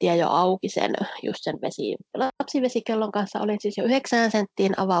 senttiä jo auki just sen lapsivesikellon kanssa olin siis jo 9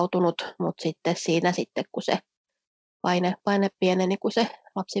 senttiin avautunut, mutta sitten kun se paine pieneni, kun se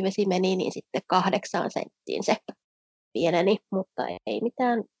lapsivesi meni, niin sitten 8 senttiin se pieneni, mutta ei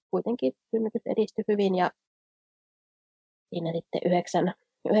mitään, kuitenkin synnytys edistyi hyvin ja siinä sitten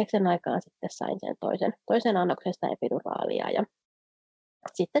 9 aikaan sitten sain sen toisen annoksen sitä epiduraalia ja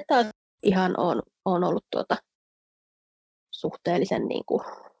sitten taas ihan on ollut suhteellisen niin kuin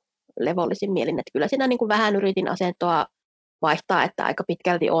levollisin mielin, että kyllä siinä niin kuin vähän yritin asentoa vaihtaa, että aika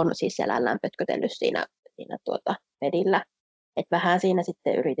pitkälti on siis selällään pötkötellyt siinä pedillä. Että vähän siinä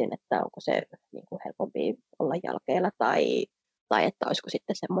sitten yritin, että onko se niin kuin helpompi olla jalkeilla tai että olisiko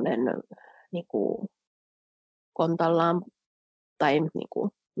sitten semmoinen niin kuin kontallaan tai niin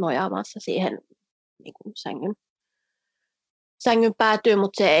kuin nojaamassa siihen niin kuin sängyn päätyyn,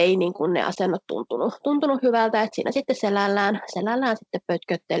 mutta se ei niin kuin ne asennot tuntunut hyvältä, että siinä sitten selällään sitten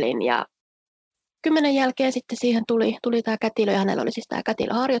pötköttelin ja 10 jälkeen sitten siihen tuli tämä kätilö ja hänellä oli siis tämä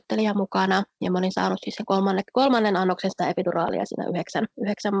kätilöharjoittelija mukana ja mä olin saanut siis sen kolmannen annoksen sitä epiduraalia siinä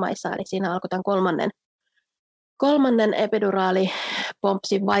 9 maissa, eli siinä alkoi tämän kolmannen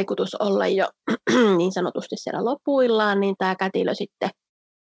epiduraalipompsin vaikutus olla jo niin sanotusti siellä lopuillaan, niin tämä kätilö sitten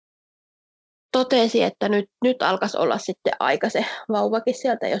totesi, että nyt alkaisi olla sitten aika se vauvakin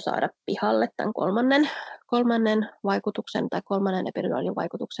sieltä jo saada pihalle tämän kolmannen vaikutuksen tai kolmannen epiduraalin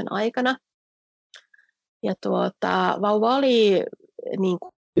vaikutuksen aikana. Ja vauva oli niin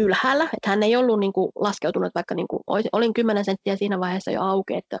kuin ylhäällä, että hän ei ollut niin kuin laskeutunut, vaikka niin kuin olin 10 senttiä siinä vaiheessa jo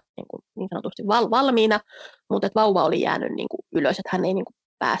auki, että niin sanotusti valmiina, mutta että vauva oli jäänyt niin kuin ylös, että hän ei niin kuin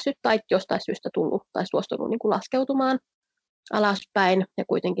päässyt tai jostain syystä tullut tai suostunut niin kuin laskeutumaan alaspäin. Ja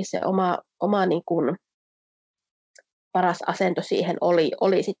kuitenkin se oma niin kuin paras asento siihen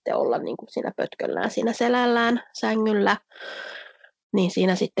oli sitten olla niin kuin siinä pötköllään siinä selällään sängyllä. Niin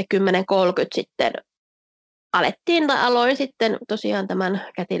siinä sitten 10.30 sitten aloin sitten tosiaan tämän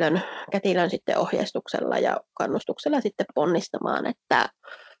kätilön sitten ohjeistuksella ja kannustuksella sitten ponnistamaan, että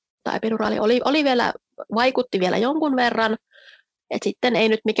tämä epiduraali vaikutti vielä jonkun verran, että sitten ei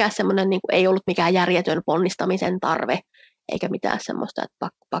nyt mikään semmoinen, niin kuin, ei ollut mikään järjetön ponnistamisen tarve, eikä mitään semmoista, että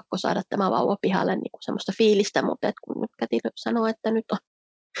pakko saada tämä vauva pihalle niin kuin semmoista fiilistä, mutta että kun nyt kätilö sanoo, että nyt on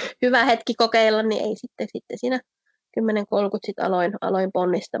hyvä hetki kokeilla, niin ei sitten siinä 10.30 sitten aloin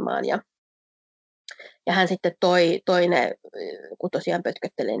ponnistamaan ja hän sitten toi ne, kun tosiaan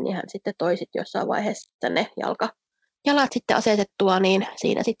pötköttelin, niin hän sitten toi sitten jossain vaiheessa ne jalat sitten asetettua, niin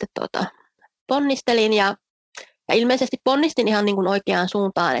siinä sitten ponnistelin ja ilmeisesti ponnistin ihan niin kuin oikeaan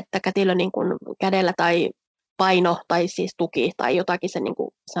suuntaan, että kätilö niin kuin kädellä tai paino tai siis tuki tai jotakin se niin kuin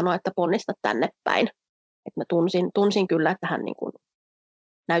sanoi, että ponnista tänne päin. Et mä tunsin kyllä, että hän niin kuin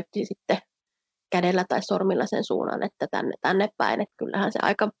näytti sitten kädellä tai sormilla sen suunnan, että tänne päin. Että kyllähän se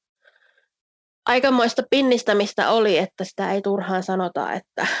aikamoista pinnistämistä oli, että sitä ei turhaan sanota,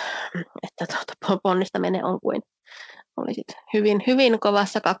 että ponnistaminen on kuin olisit hyvin, hyvin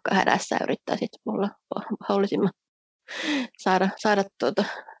kovassa kakkahädässä ja yrittäisit olla mahdollisimman saada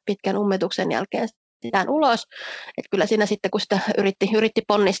pitkän ummetuksen jälkeen sisään ulos. Et kyllä siinä sitten, kun sitä yritti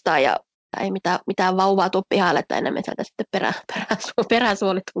ponnistaa ja ei mitään vauvaa tule pihalle, että enemmän sieltä sitten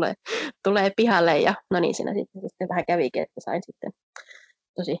peräsuoli tulee pihalle. Ja no niin, siinä sitten vähän kävikin, että sain sitten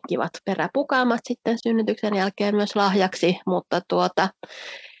tosi kivat peräpukaamat sitten synnytyksen jälkeen myös lahjaksi, mutta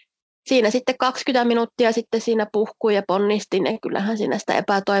siinä sitten 20 minuuttia sitten siinä puhkuin ja ponnistin, ja kyllähän siinä sitä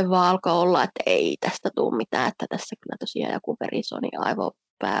epätoivoa alkoi olla, että ei tästä tule mitään, että tässä kyllä tosiaan joku verisoni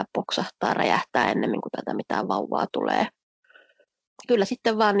aivopää poksahtaa, räjähtää ennemmin kuin tätä mitään vauvaa tulee. Kyllä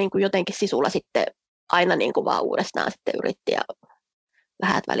sitten vaan niin kuin jotenkin sisulla sitten aina niin kuin vaan uudestaan sitten yritti ja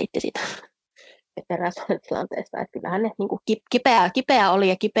vähän välitti siitä peräsuonitilanteesta, että kyllähän ne niin kuin kipeä oli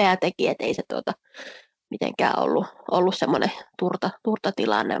ja kipeä teki, että ei se mitenkään ollut semmoinen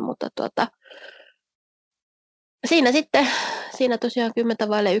turtatilanne, mutta siinä tosiaan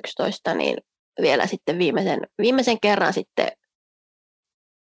 10:11 niin vielä sitten viimeisen kerran sitten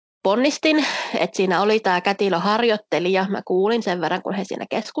ponnistin, että siinä oli tämä kätilöharjoittelija, mä kuulin sen verran, kun he siinä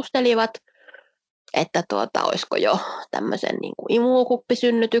keskustelivat, että olisiko jo tämmöisen niin kuin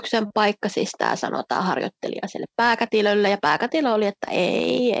imuukuppisynnytyksen paikka, siis tämä sanotaan harjoittelija sille pääkätilölle, ja pääkätilö oli, että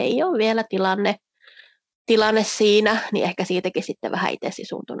ei ole vielä tilanne siinä, niin ehkä siitäkin sitten vähän itse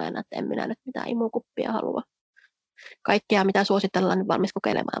sisuntuneena, että en minä nyt mitään imukuppia halua. Kaikkea, mitä suositellaan, niin valmis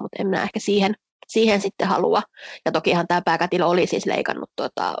kokeilemaan, mutta en minä ehkä siihen sitten halua. Ja tokihan tämä pääkätilö oli siis leikannut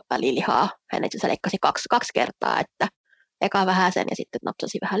välilihaa. Hän itse asiassa leikkasi kaksi kertaa, että eka vähän sen ja sitten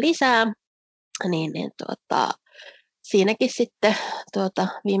napsasi vähän lisää. Niin, siinäkin sitten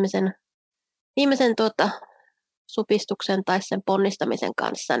viimeisen supistuksen tai sen ponnistamisen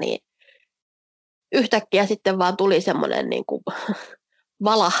kanssa, niin yhtäkkiä sitten vaan tuli semmoinen niin kuin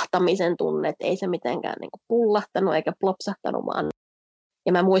valahtamisen tunne, että ei se mitenkään niin kuin pullahtanut eikä plopsahtanut vaan.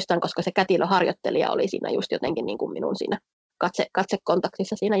 Ja mä muistan, koska se kätilöharjoittelija oli siinä just jotenkin niin kuin minun siinä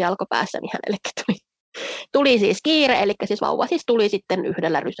katsekontaktissa siinä jalkopäässä, niin hänellekin tuli siis kiire, eli siis vauva siis tuli sitten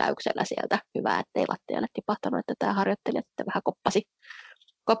yhdellä rysäyksellä sieltä. Hyvä, ettei lattialle tipahtanut, että tämä harjoittelija sitten vähän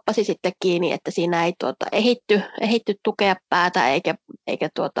koppasi sitten kiinni, että siinä ei ehitty tukea päätä eikä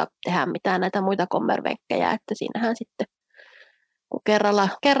tehdä mitään näitä muita kommervenkkejä, että siinähän sitten kun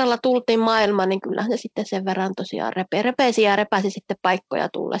kerralla tultiin maailmaan, niin kyllähän se sitten sen verran tosiaan repesi ja repäsi sitten paikkoja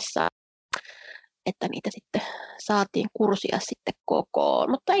tullessaan, että niitä sitten saatiin kursia sitten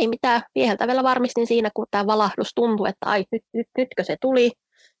kokoon. Mutta ei mitään, viheltävällä varmistin siinä, kun tämä valahdus tuntui, että ai nytkö se tuli,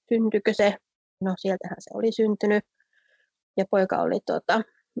 syntyykö se. No sieltähän se oli syntynyt ja poika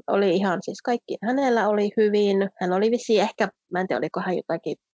oli ihan siis kaikki, hänellä oli hyvin, hän oli vissiin ehkä, mä en tiedä oliko hän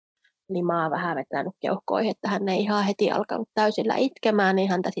jotakin limaa vähän vetänyt keuhkoihin, että hän ei ihan heti alkanut täysillä itkemään, niin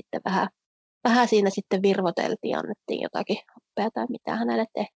häntä sitten vähän siinä sitten virvoteltiin, annettiin jotakin hoppea tai mitä hänelle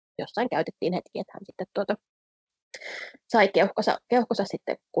tehtiin. Jossain käytettiin hetki, että hän sitten sai keuhkonsa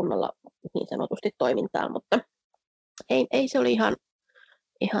sitten kunnolla niin sanotusti toimintaan, mutta ei se oli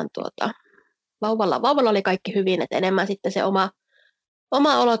ihan vauvalla oli kaikki hyvin, että enemmän sitten se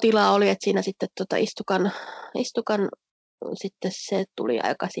oma olotila oli, että siinä sitten istukan sitten se tuli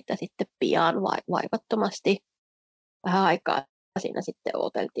aika sitä sitten pian vaivattomasti. Vähän aikaa siinä sitten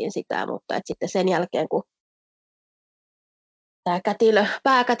odoteltiin sitä, mutta että sitten sen jälkeen kun tämä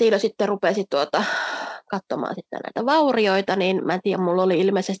pääkätilö sitten rupesi katsomaan sitten näitä vaurioita, niin mä en tiedä, mulla oli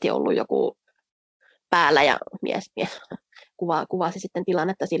ilmeisesti ollut joku päällä ja mies kuvasi sitten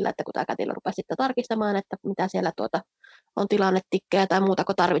tilannetta sillä, että kun tämä kätilö rupesi sitten tarkistamaan, että mitä siellä on tilannetikkejä tai muuta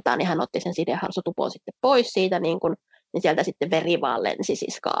kun tarvitaan, niin hän otti sen sideharsutupon sitten pois siitä, niin sieltä sitten veri vaan lensi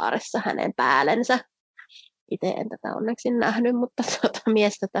siis kaaressa hänen päällensä. Itse en tätä onneksi nähnyt, mutta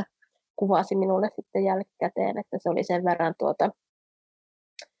mies tätä kuvasi minulle sitten jälkikäteen, että se oli sen verran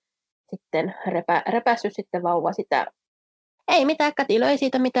sitten repässyt sitten vauva sitä. Ei mitään, kätilö ei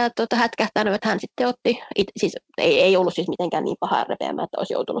siitä mitään hätkähtänyt, että hän sitten otti, siis ei ollut siis mitenkään niin pahaa repeämään, että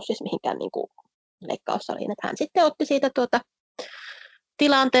olisi joutunut siis mihinkään niin kuin leikkaussaliin, että hän sitten otti siitä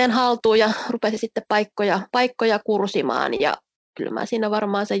tilanteen haltuun ja rupesi sitten paikkoja kursimaan ja kyllä mä siinä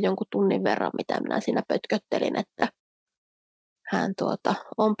varmaan sen jonkun tunnin verran, mitä minä siinä pötköttelin, että hän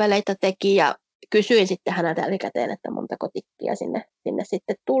ompeleita teki ja kysyin sitten häneltä jälkikäteen, että montako tikkiä sinne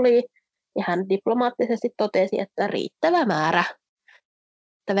sitten tuli. Ja hän diplomaattisesti totesi, että riittävä määrä.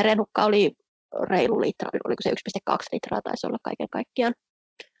 Että verenhukka oli reilu litra, oliko se 1,2 litraa taisi olla kaiken kaikkiaan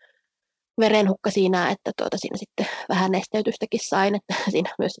verenhukka siinä, että siinä sitten vähän nesteytystäkin sain, että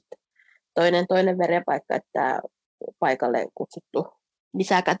siinä myös sitten toinen verenpaikka, että paikalle kutsuttu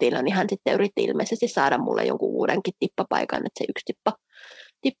lisäkätilö, niin hän sitten yritti ilmeisesti saada mulle jonkun uudenkin tippapaikan, että se yksi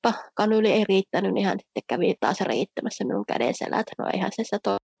tippakanyyli ei riittänyt, niin hän sitten kävi taas reittämässä minun käden selät. No eihän se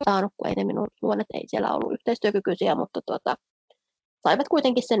sitä saanut, kun ei ne minun luonet ei siellä ollut yhteistyökykyisiä, mutta saivat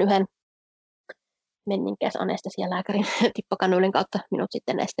kuitenkin sen yhden menninkäs anestesialääkärin tippakanuulin kautta minut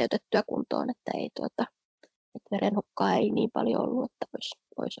sitten nesteytettyä kuntoon, että ei että verenhukkaa ei niin paljon ollut, että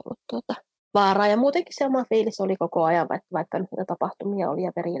olisi ollut vaaraa. Ja muutenkin se oma fiilis oli koko ajan, vaikka niitä tapahtumia oli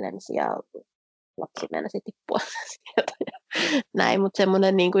ja veri lensi ja lapsi meinasi tippua sieltä ja näin, mutta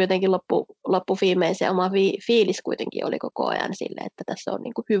semmoinen niin kuin jotenkin loppuviimein se oma fiilis kuitenkin oli koko ajan sille, että tässä on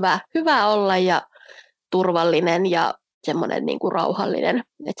niin kuin hyvä olla ja turvallinen ja semmoinen niin kuin rauhallinen,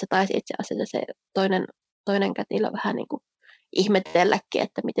 että se taisi itse asiassa se toinen kätilö vähän niin kuin ihmetelläkin,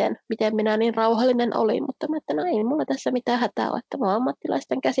 että miten minä niin rauhallinen olin, mutta mä että no ei mulla tässä mitään hätää ole, että mä oon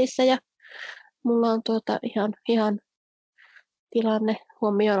ammattilaisten käsissä ja mulla on ihan tilanne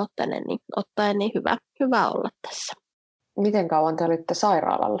huomioon ottaen niin hyvä olla tässä. Miten kauan te olitte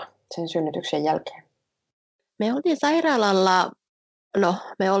sairaalalla sen synnytyksen jälkeen? Me oltiin sairaalalla,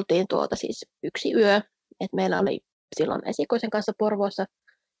 me oltiin siis yksi yö, että meillä oli silloin esikoisen kanssa Porvoossa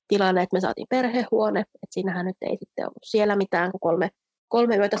tilanne, että me saatiin perhehuone, että siinähän nyt ei sitten ollut siellä mitään, kun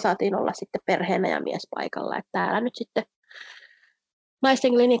kolme yötä saatiin olla sitten perheenä ja mies paikalla, että täällä nyt sitten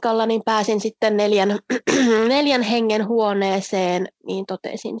naisten klinikalla niin pääsin sitten neljän hengen huoneeseen, niin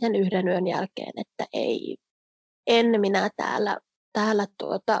totesin sen yhden yön jälkeen, että en minä täällä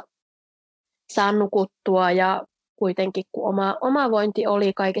saa nukuttua ja kuitenkin kun oma vointi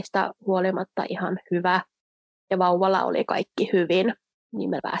oli kaikesta huolimatta ihan hyvä ja vauvalla oli kaikki hyvin, niin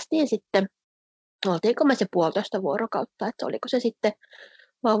me päästiin sitten, oltiinko me se 1,5 vuorokautta, että oliko se sitten,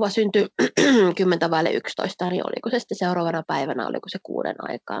 vauva syntyi 10:11, niin oliko se sitten seuraavana päivänä, oliko se 6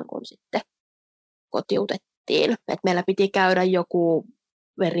 aikaan, kun sitten kotiutettiin. kotiin. Et meillä piti käydä joku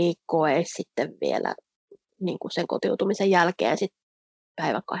verikoe sitten vielä niin kuin sen kotiutumisen jälkeen sit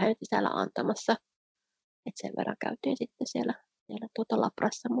päivän 2 sisällä antamassa. Et sen verran käytiin sitten siellä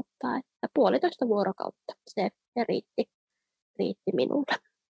labrassa, mutta että 1,5 vuorokautta se riitti minulle.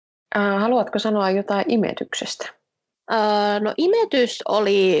 Haluatko sanoa jotain imetyksestä? No imetys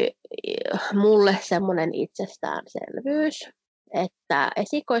oli mulle semmoinen itsestäänselvyys, että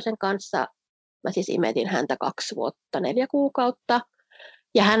esikoisen kanssa mä siis imetin häntä 2 vuotta 4 kuukautta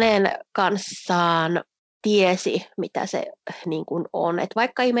ja hänen kanssaan tiesi, mitä se niin kuin on. Et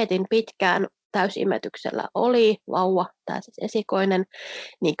vaikka imetin pitkään, täysimetyksellä oli vauva, tämä siis esikoinen,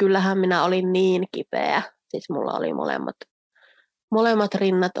 niin kyllähän minä olin niin kipeä. Siis mulla oli molemmat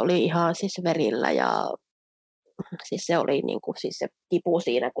rinnat oli ihan siis verillä ja siis se oli niin kuin, siis se kipu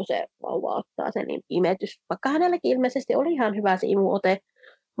siinä, kun se vauva ottaa sen niin imetys. Vaikka hänelläkin ilmeisesti oli ihan hyvä se imuote,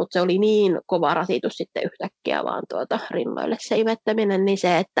 mutta se oli niin kova rasitus sitten yhtäkkiä vaan rinnoille se imettäminen, niin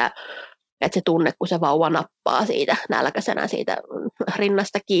se, että se tunne, kun se vauva nappaa siitä nälkäisenä siitä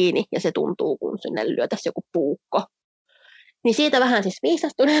rinnasta kiinni ja se tuntuu, kun sinne lyötäisiin joku puukko. Niin siitä vähän siis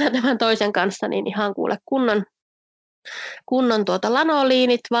viisastuneena tämän toisen kanssa, niin ihan kuule kunnon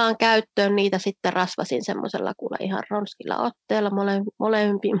lanoliinit vaan käyttöön, niitä sitten rasvasin semmoisella kuule ihan ronskilla otteella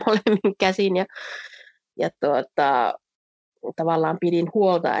molemmin käsin ja tavallaan pidin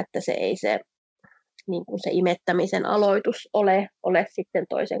huolta, että se ei niin kuin se imettämisen aloitus ole sitten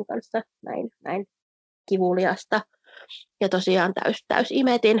toisen kanssa näin kivuliasta. Ja tosiaan täys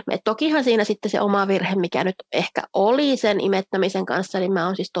imetin. Et tokihan siinä sitten se oma virhe, mikä nyt ehkä oli sen imettämisen kanssa, niin mä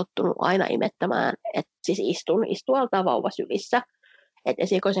oon siis tottunut aina imettämään, että siis istualtaan vauva sylissä. Et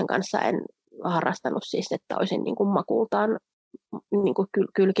esikoisen kanssa en harrastanut siis, että olisin niin kuin makultaan niin kuin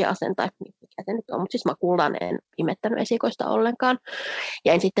kylkiasen tai mikä se nyt on, mutta siis makultaan en imettänyt esikoista ollenkaan.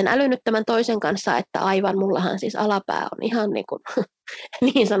 Ja en sitten älynyt tämän toisen kanssa, että aivan mullahan siis alapää on ihan niin kuin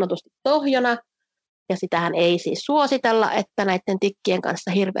niin sanotusti tohjona. Ja sitähän ei siis suositella, että näiden tikkien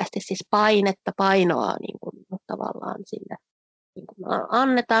kanssa hirveästi siis painoa niin kuin tavallaan sinne niin kuin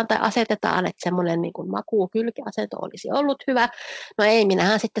annetaan tai asetetaan, että semmoinen niin kuin makuu-kylkiasento olisi ollut hyvä. No ei,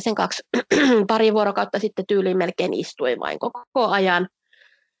 minähän sitten sen 2 vuorokautta sitten tyyliin melkein istuin vain koko ajan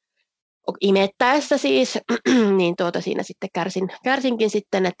imettäessä siis, niin siinä sitten kärsinkin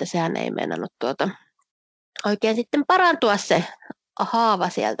sitten, että sehän ei mennänyt oikein sitten parantua se haava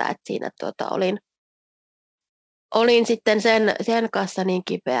sieltä, että siinä olin sitten sen kanssa niin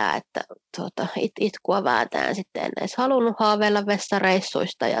kipeä, että itkua vääntään sitten en edes halunnut haaveilla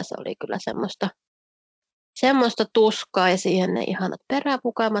vessareissuista ja se oli kyllä semmoista tuskaa ja siihen ne ihanat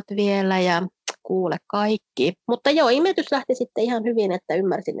peräpukamat vielä ja kuule kaikki. Mutta joo, imetys lähti sitten ihan hyvin, että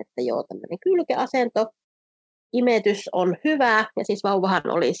ymmärsin, että joo, tämmöinen kylkeasento, imetys on hyvä ja siis vauvahan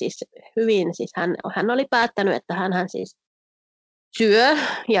oli siis hyvin, siis hän oli päättänyt, että hän siis syö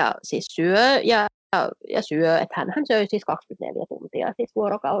ja syö, että hän söi siis 24 tuntia siis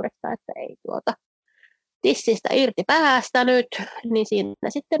vuorokaudessa, että ei tissistä irti päästänyt, niin siinä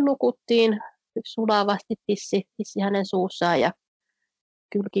sitten nukuttiin sulavasti tissi hänen suussaan ja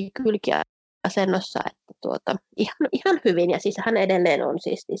kylkiasennossa, että ihan hyvin, ja siis hän edelleen on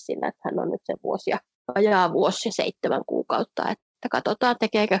siis tissillä, että hän on nyt se vuosi ja 7 kuukautta, että katsotaan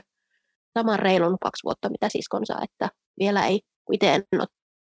tekeekö saman reilun 2 vuotta mitä siskonsa, että vielä ei, kun itse en ole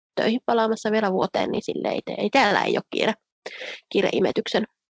töihin palaamassa vielä vuoteen, niin sille ei täällä ei ole kiire imetyksen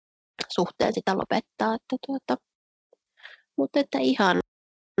suhteen sitä lopettaa. Mutta että ihan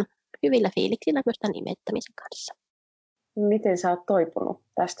hyvillä fiiliksillä myös tämän imettämisen kanssa. Miten sä oot toipunut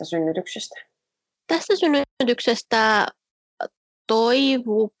tästä synnytyksestä? Tästä synnytyksestä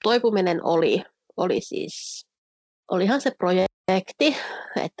toipuminen oli siis, olihan se projekti,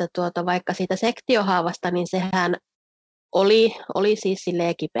 että vaikka siitä sektiohaavasta, niin sehän oli siis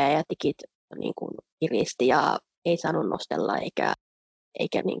silleen kipeä ja tikit niin kuin kiristi ja ei saanut nostella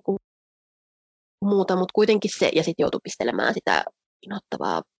eikä niin kuin muuta, mutta kuitenkin se, ja sitten joutui pistelemään sitä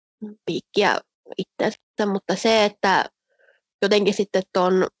inhottavaa piikkiä itseänsä, mutta se, että jotenkin sitten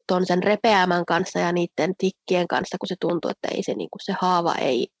ton sen repeämän kanssa ja niiden tikkien kanssa, kun se tuntui, että ei se, niin kuin se haava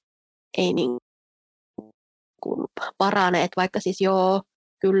ei niin kuin parane, että vaikka siis joo,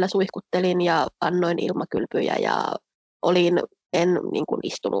 kyllä suihkuttelin ja annoin ilmakylpyjä ja en niin kuin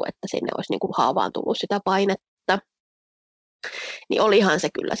istunut, että sinne olisi niin kuin haavaan tullut sitä painetta. Niin olihan se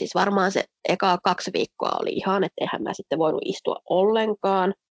kyllä, siis varmaan se eka 2 viikkoa oli ihan, että eihän mä sitten voinut istua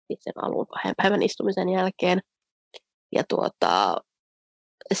ollenkaan sen alun 2 päivän istumisen jälkeen. Ja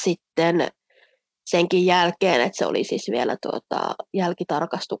sitten senkin jälkeen, että se oli siis vielä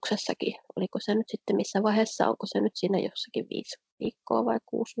jälkitarkastuksessakin. Oliko se nyt sitten missä vaiheessa, onko se nyt siinä jossakin 5 viikkoa vai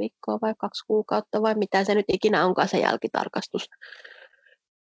 6 viikkoa vai 2 kuukautta vai mitä se nyt ikinä onkaan se jälkitarkastus.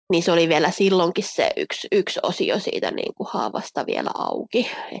 Niin se oli vielä silloinkin se yksi osio siitä niin kuin haavasta vielä auki,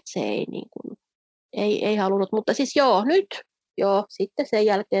 että se ei, niin kuin, ei halunnut, mutta siis sitten sen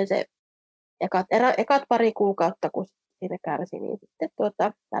jälkeen se ekat pari kuukautta, kun siinä kärsi, niin sitten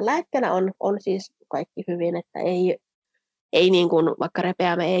tällä hetkellä on siis kaikki hyvin, että ei niin kuin, vaikka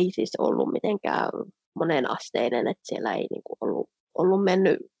repeämä ei siis ollut mitenkään monenasteinen, että siellä ei niin kuin ollut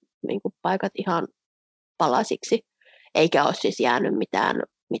mennyt niin kuin paikat ihan palasiksi, eikä ole siis jäänyt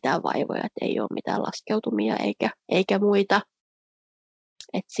mitään vaivoja, että ei ole mitään laskeutumia eikä muita.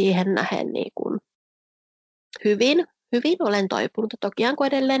 Et siihen nähen niin kuin hyvin olen toipunut. Toki kun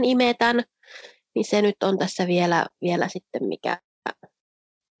edelleen imetän, niin se nyt on tässä vielä sitten mikä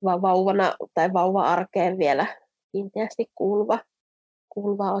vauvana tai vauva-arkeen vielä kiinteästi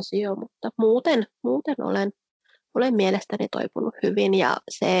kuuluva osio, mutta muuten olen mielestäni toipunut hyvin ja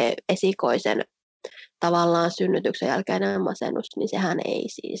se esikoisen tavallaan synnytyksen jälkeinen masennus, niin sehän ei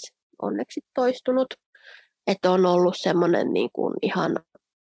siis onneksi toistunut, että on ollut semmoinen niin kuin ihan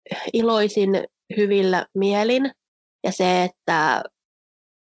iloisin hyvillä mielin ja se, että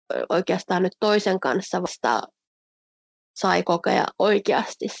oikeastaan nyt toisen kanssa vasta sai kokea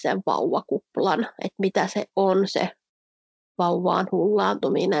oikeasti sen vauvakuplan, että mitä se on se vauvaan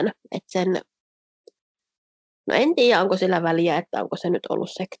hullaantuminen, että sen, no en tiedä onko sillä väliä, että onko se nyt ollut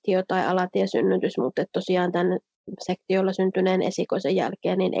sektio tai alatiesynnytys, mutta tosiaan tämän sektiolla syntyneen esikoisen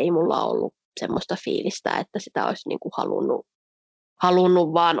jälkeen niin ei mulla ollut semmoista fiilistä, että sitä olisi niin kuin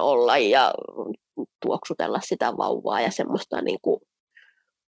halunnut vaan olla ja tuoksutella sitä vauvaa ja semmoista niin kuin,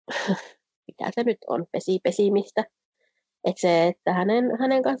 mitä se nyt on, pesimistä. Että se, että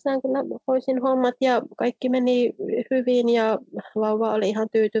hänen kanssaan kyllä hoisin hommat ja kaikki meni hyvin ja vauva oli ihan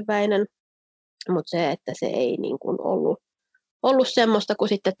tyytyväinen, mutta se, että se ei niin kuin ollut semmoista kuin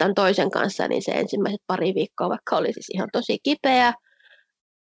sitten tämän toisen kanssa, niin se ensimmäiset pari viikkoa vaikka oli siis ihan tosi kipeä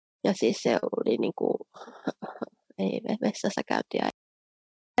ja siis se oli niin kuin, ei vessassa käytiin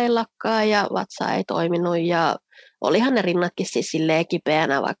ei lakkaa ja vatsa ei toiminut ja olihan ne rinnatkin siis silleen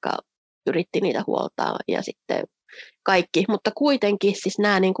kipeänä, vaikka yritti niitä huoltaa ja sitten kaikki, mutta kuitenkin siis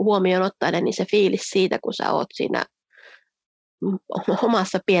nämä niin kuin huomioon ottaen, niin se fiilis siitä, kun sä oot siinä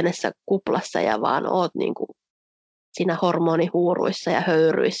omassa pienessä kuplassa ja vaan oot niin kuin siinä hormonihuuruissa ja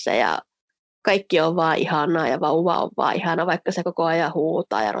höyryissä ja kaikki on vaan ihanaa ja vauva on vaan ihana, vaikka se koko ajan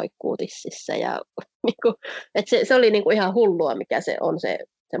huutaa ja roikkuu tississä. Ja, niin kuin, että se oli niin kuin ihan hullua, mikä se on se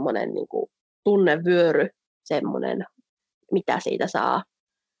semmoinen niin kuin tunnevyöry, semmoinen, mitä siitä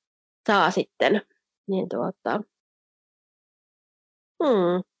saa sitten. Niin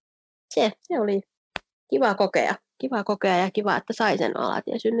se oli kiva kokea ja kiva, että sai sen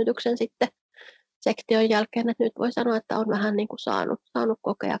alatiesynnytyksen sitten sektion jälkeen, että nyt voi sanoa, että on vähän niin kuin saanut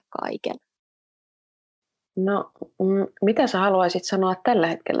kokea kaiken. No, mitä sä haluaisit sanoa tällä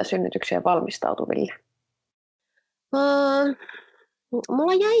hetkellä synnytykseen valmistautuville?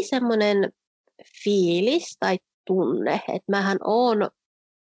 Mulla jäi semmoinen fiilis tai tunne, että mähän oon,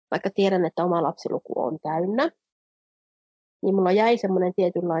 vaikka tiedän, että oma lapsiluku on täynnä, niin mulla jäi semmoinen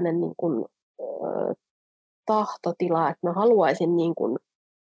tietynlainen niin kuin, tahtotila, että mä haluaisin niin kuin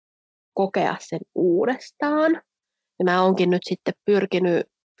kokea sen uudestaan. Ja mä oonkin nyt sitten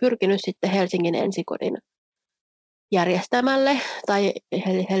pyrkinyt sitten Helsingin ensikodin järjestämälle tai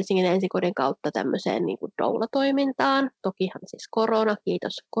Helsingin ensikodin kautta tämmöiseen niin kuin doula-toimintaan. Tokihan siis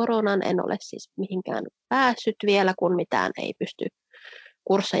kiitos koronan, en ole siis mihinkään päässyt vielä, kun mitään ei pysty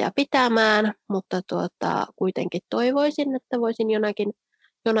kursseja pitämään, mutta kuitenkin toivoisin, että voisin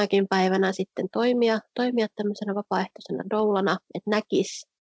jonakin päivänä sitten toimia tämmöisenä vapaaehtoisena doulana, että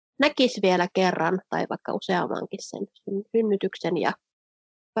näkisi vielä kerran tai vaikka useammankin sen synnytyksen ja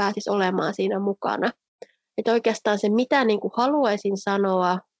pääsisi olemaan siinä mukana. Että oikeastaan se, mitä niin kuin haluaisin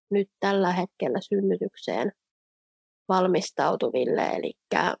sanoa nyt tällä hetkellä synnytykseen valmistautuville, eli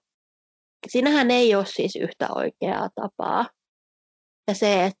siinähän ei ole siis yhtä oikeaa tapaa. Ja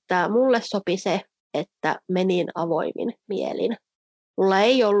se, että mulle sopi se, että menin avoimin mielin. Mulla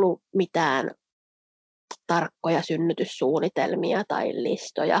ei ollut mitään tarkkoja synnytyssuunnitelmia tai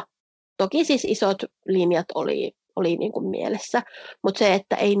listoja. Toki siis isot linjat oli niin kuin mielessä, mutta se,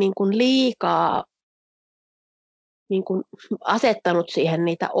 että ei niin kuin liikaa niin kuin asettanut siihen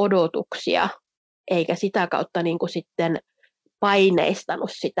niitä odotuksia, eikä sitä kautta niin kuin sitten paineistanut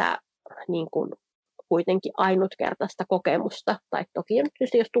sitä niin kuin kuitenkin ainutkertaista kokemusta. Tai toki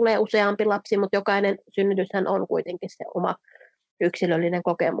jos tulee useampi lapsi, mutta jokainen synnytyshän on kuitenkin se oma yksilöllinen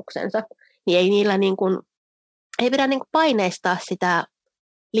kokemuksensa. niin ei niillä niin kuin, ei pidä niin kuin paineistaa sitä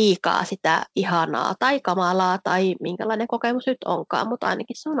liikaa sitä ihanaa tai kamalaa tai minkälainen kokemus nyt onkaan, mutta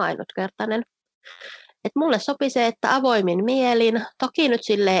ainakin se on ainutkertainen. Et mulle sopi se, että avoimin mielin, toki nyt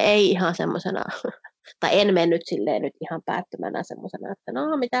silleen ei ihan semmoisena, tai en mennyt silleen nyt ihan päättömänä semmoisena, että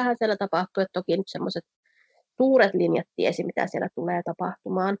no mitähän siellä tapahtuu, että toki nyt semmoiset suuret linjat tiesi, mitä siellä tulee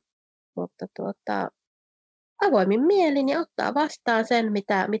tapahtumaan, mutta avoimin mielin ja ottaa vastaan sen,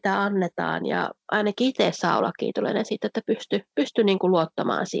 mitä annetaan ja ainakin itse saa olla kiitollinen siitä, että pystyy niin kuin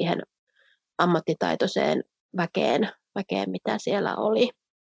luottamaan siihen ammattitaitoiseen väkeen, mitä siellä oli.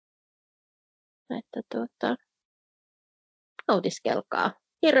 Että nautiskelkaa.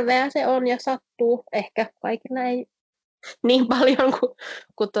 Hirveä se on ja sattuu. Ehkä kaikilla ei niin paljon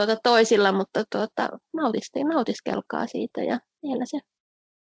kuin toisilla, mutta nautiskelkaa siitä. Ja siellä se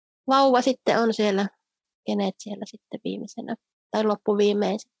vauva sitten on siellä, kenet siellä sitten viimeisenä tai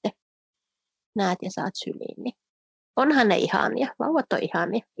loppuviimein sitten näet ja saat syliin. Niin onhan ne ihania. Vauvat on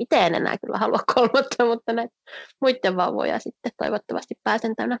ihania. Itse en enää kyllä halua kolmatta, mutta näitä muiden vauvoja sitten toivottavasti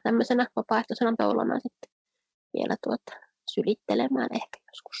pääsen tämmöisenä vapaaehtoisena doulona sitten vielä sylittelemään ehkä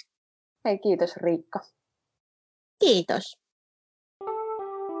joskus. Hei, kiitos Riikka. Kiitos.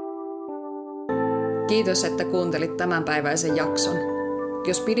 Kiitos, että kuuntelit tämänpäiväisen jakson.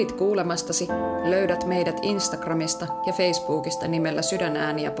 Jos pidit kuulemastasi, löydät meidät Instagramista ja Facebookista nimellä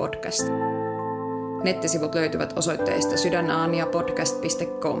Sydänääniä podcast. Nettisivut löytyvät osoitteesta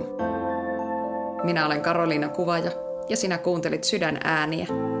sydänaaniapodcast.com. Minä olen Karoliina Kuvaja ja sinä kuuntelit Sydänääniä.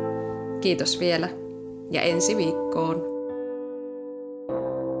 Kiitos vielä ja ensi viikkoon.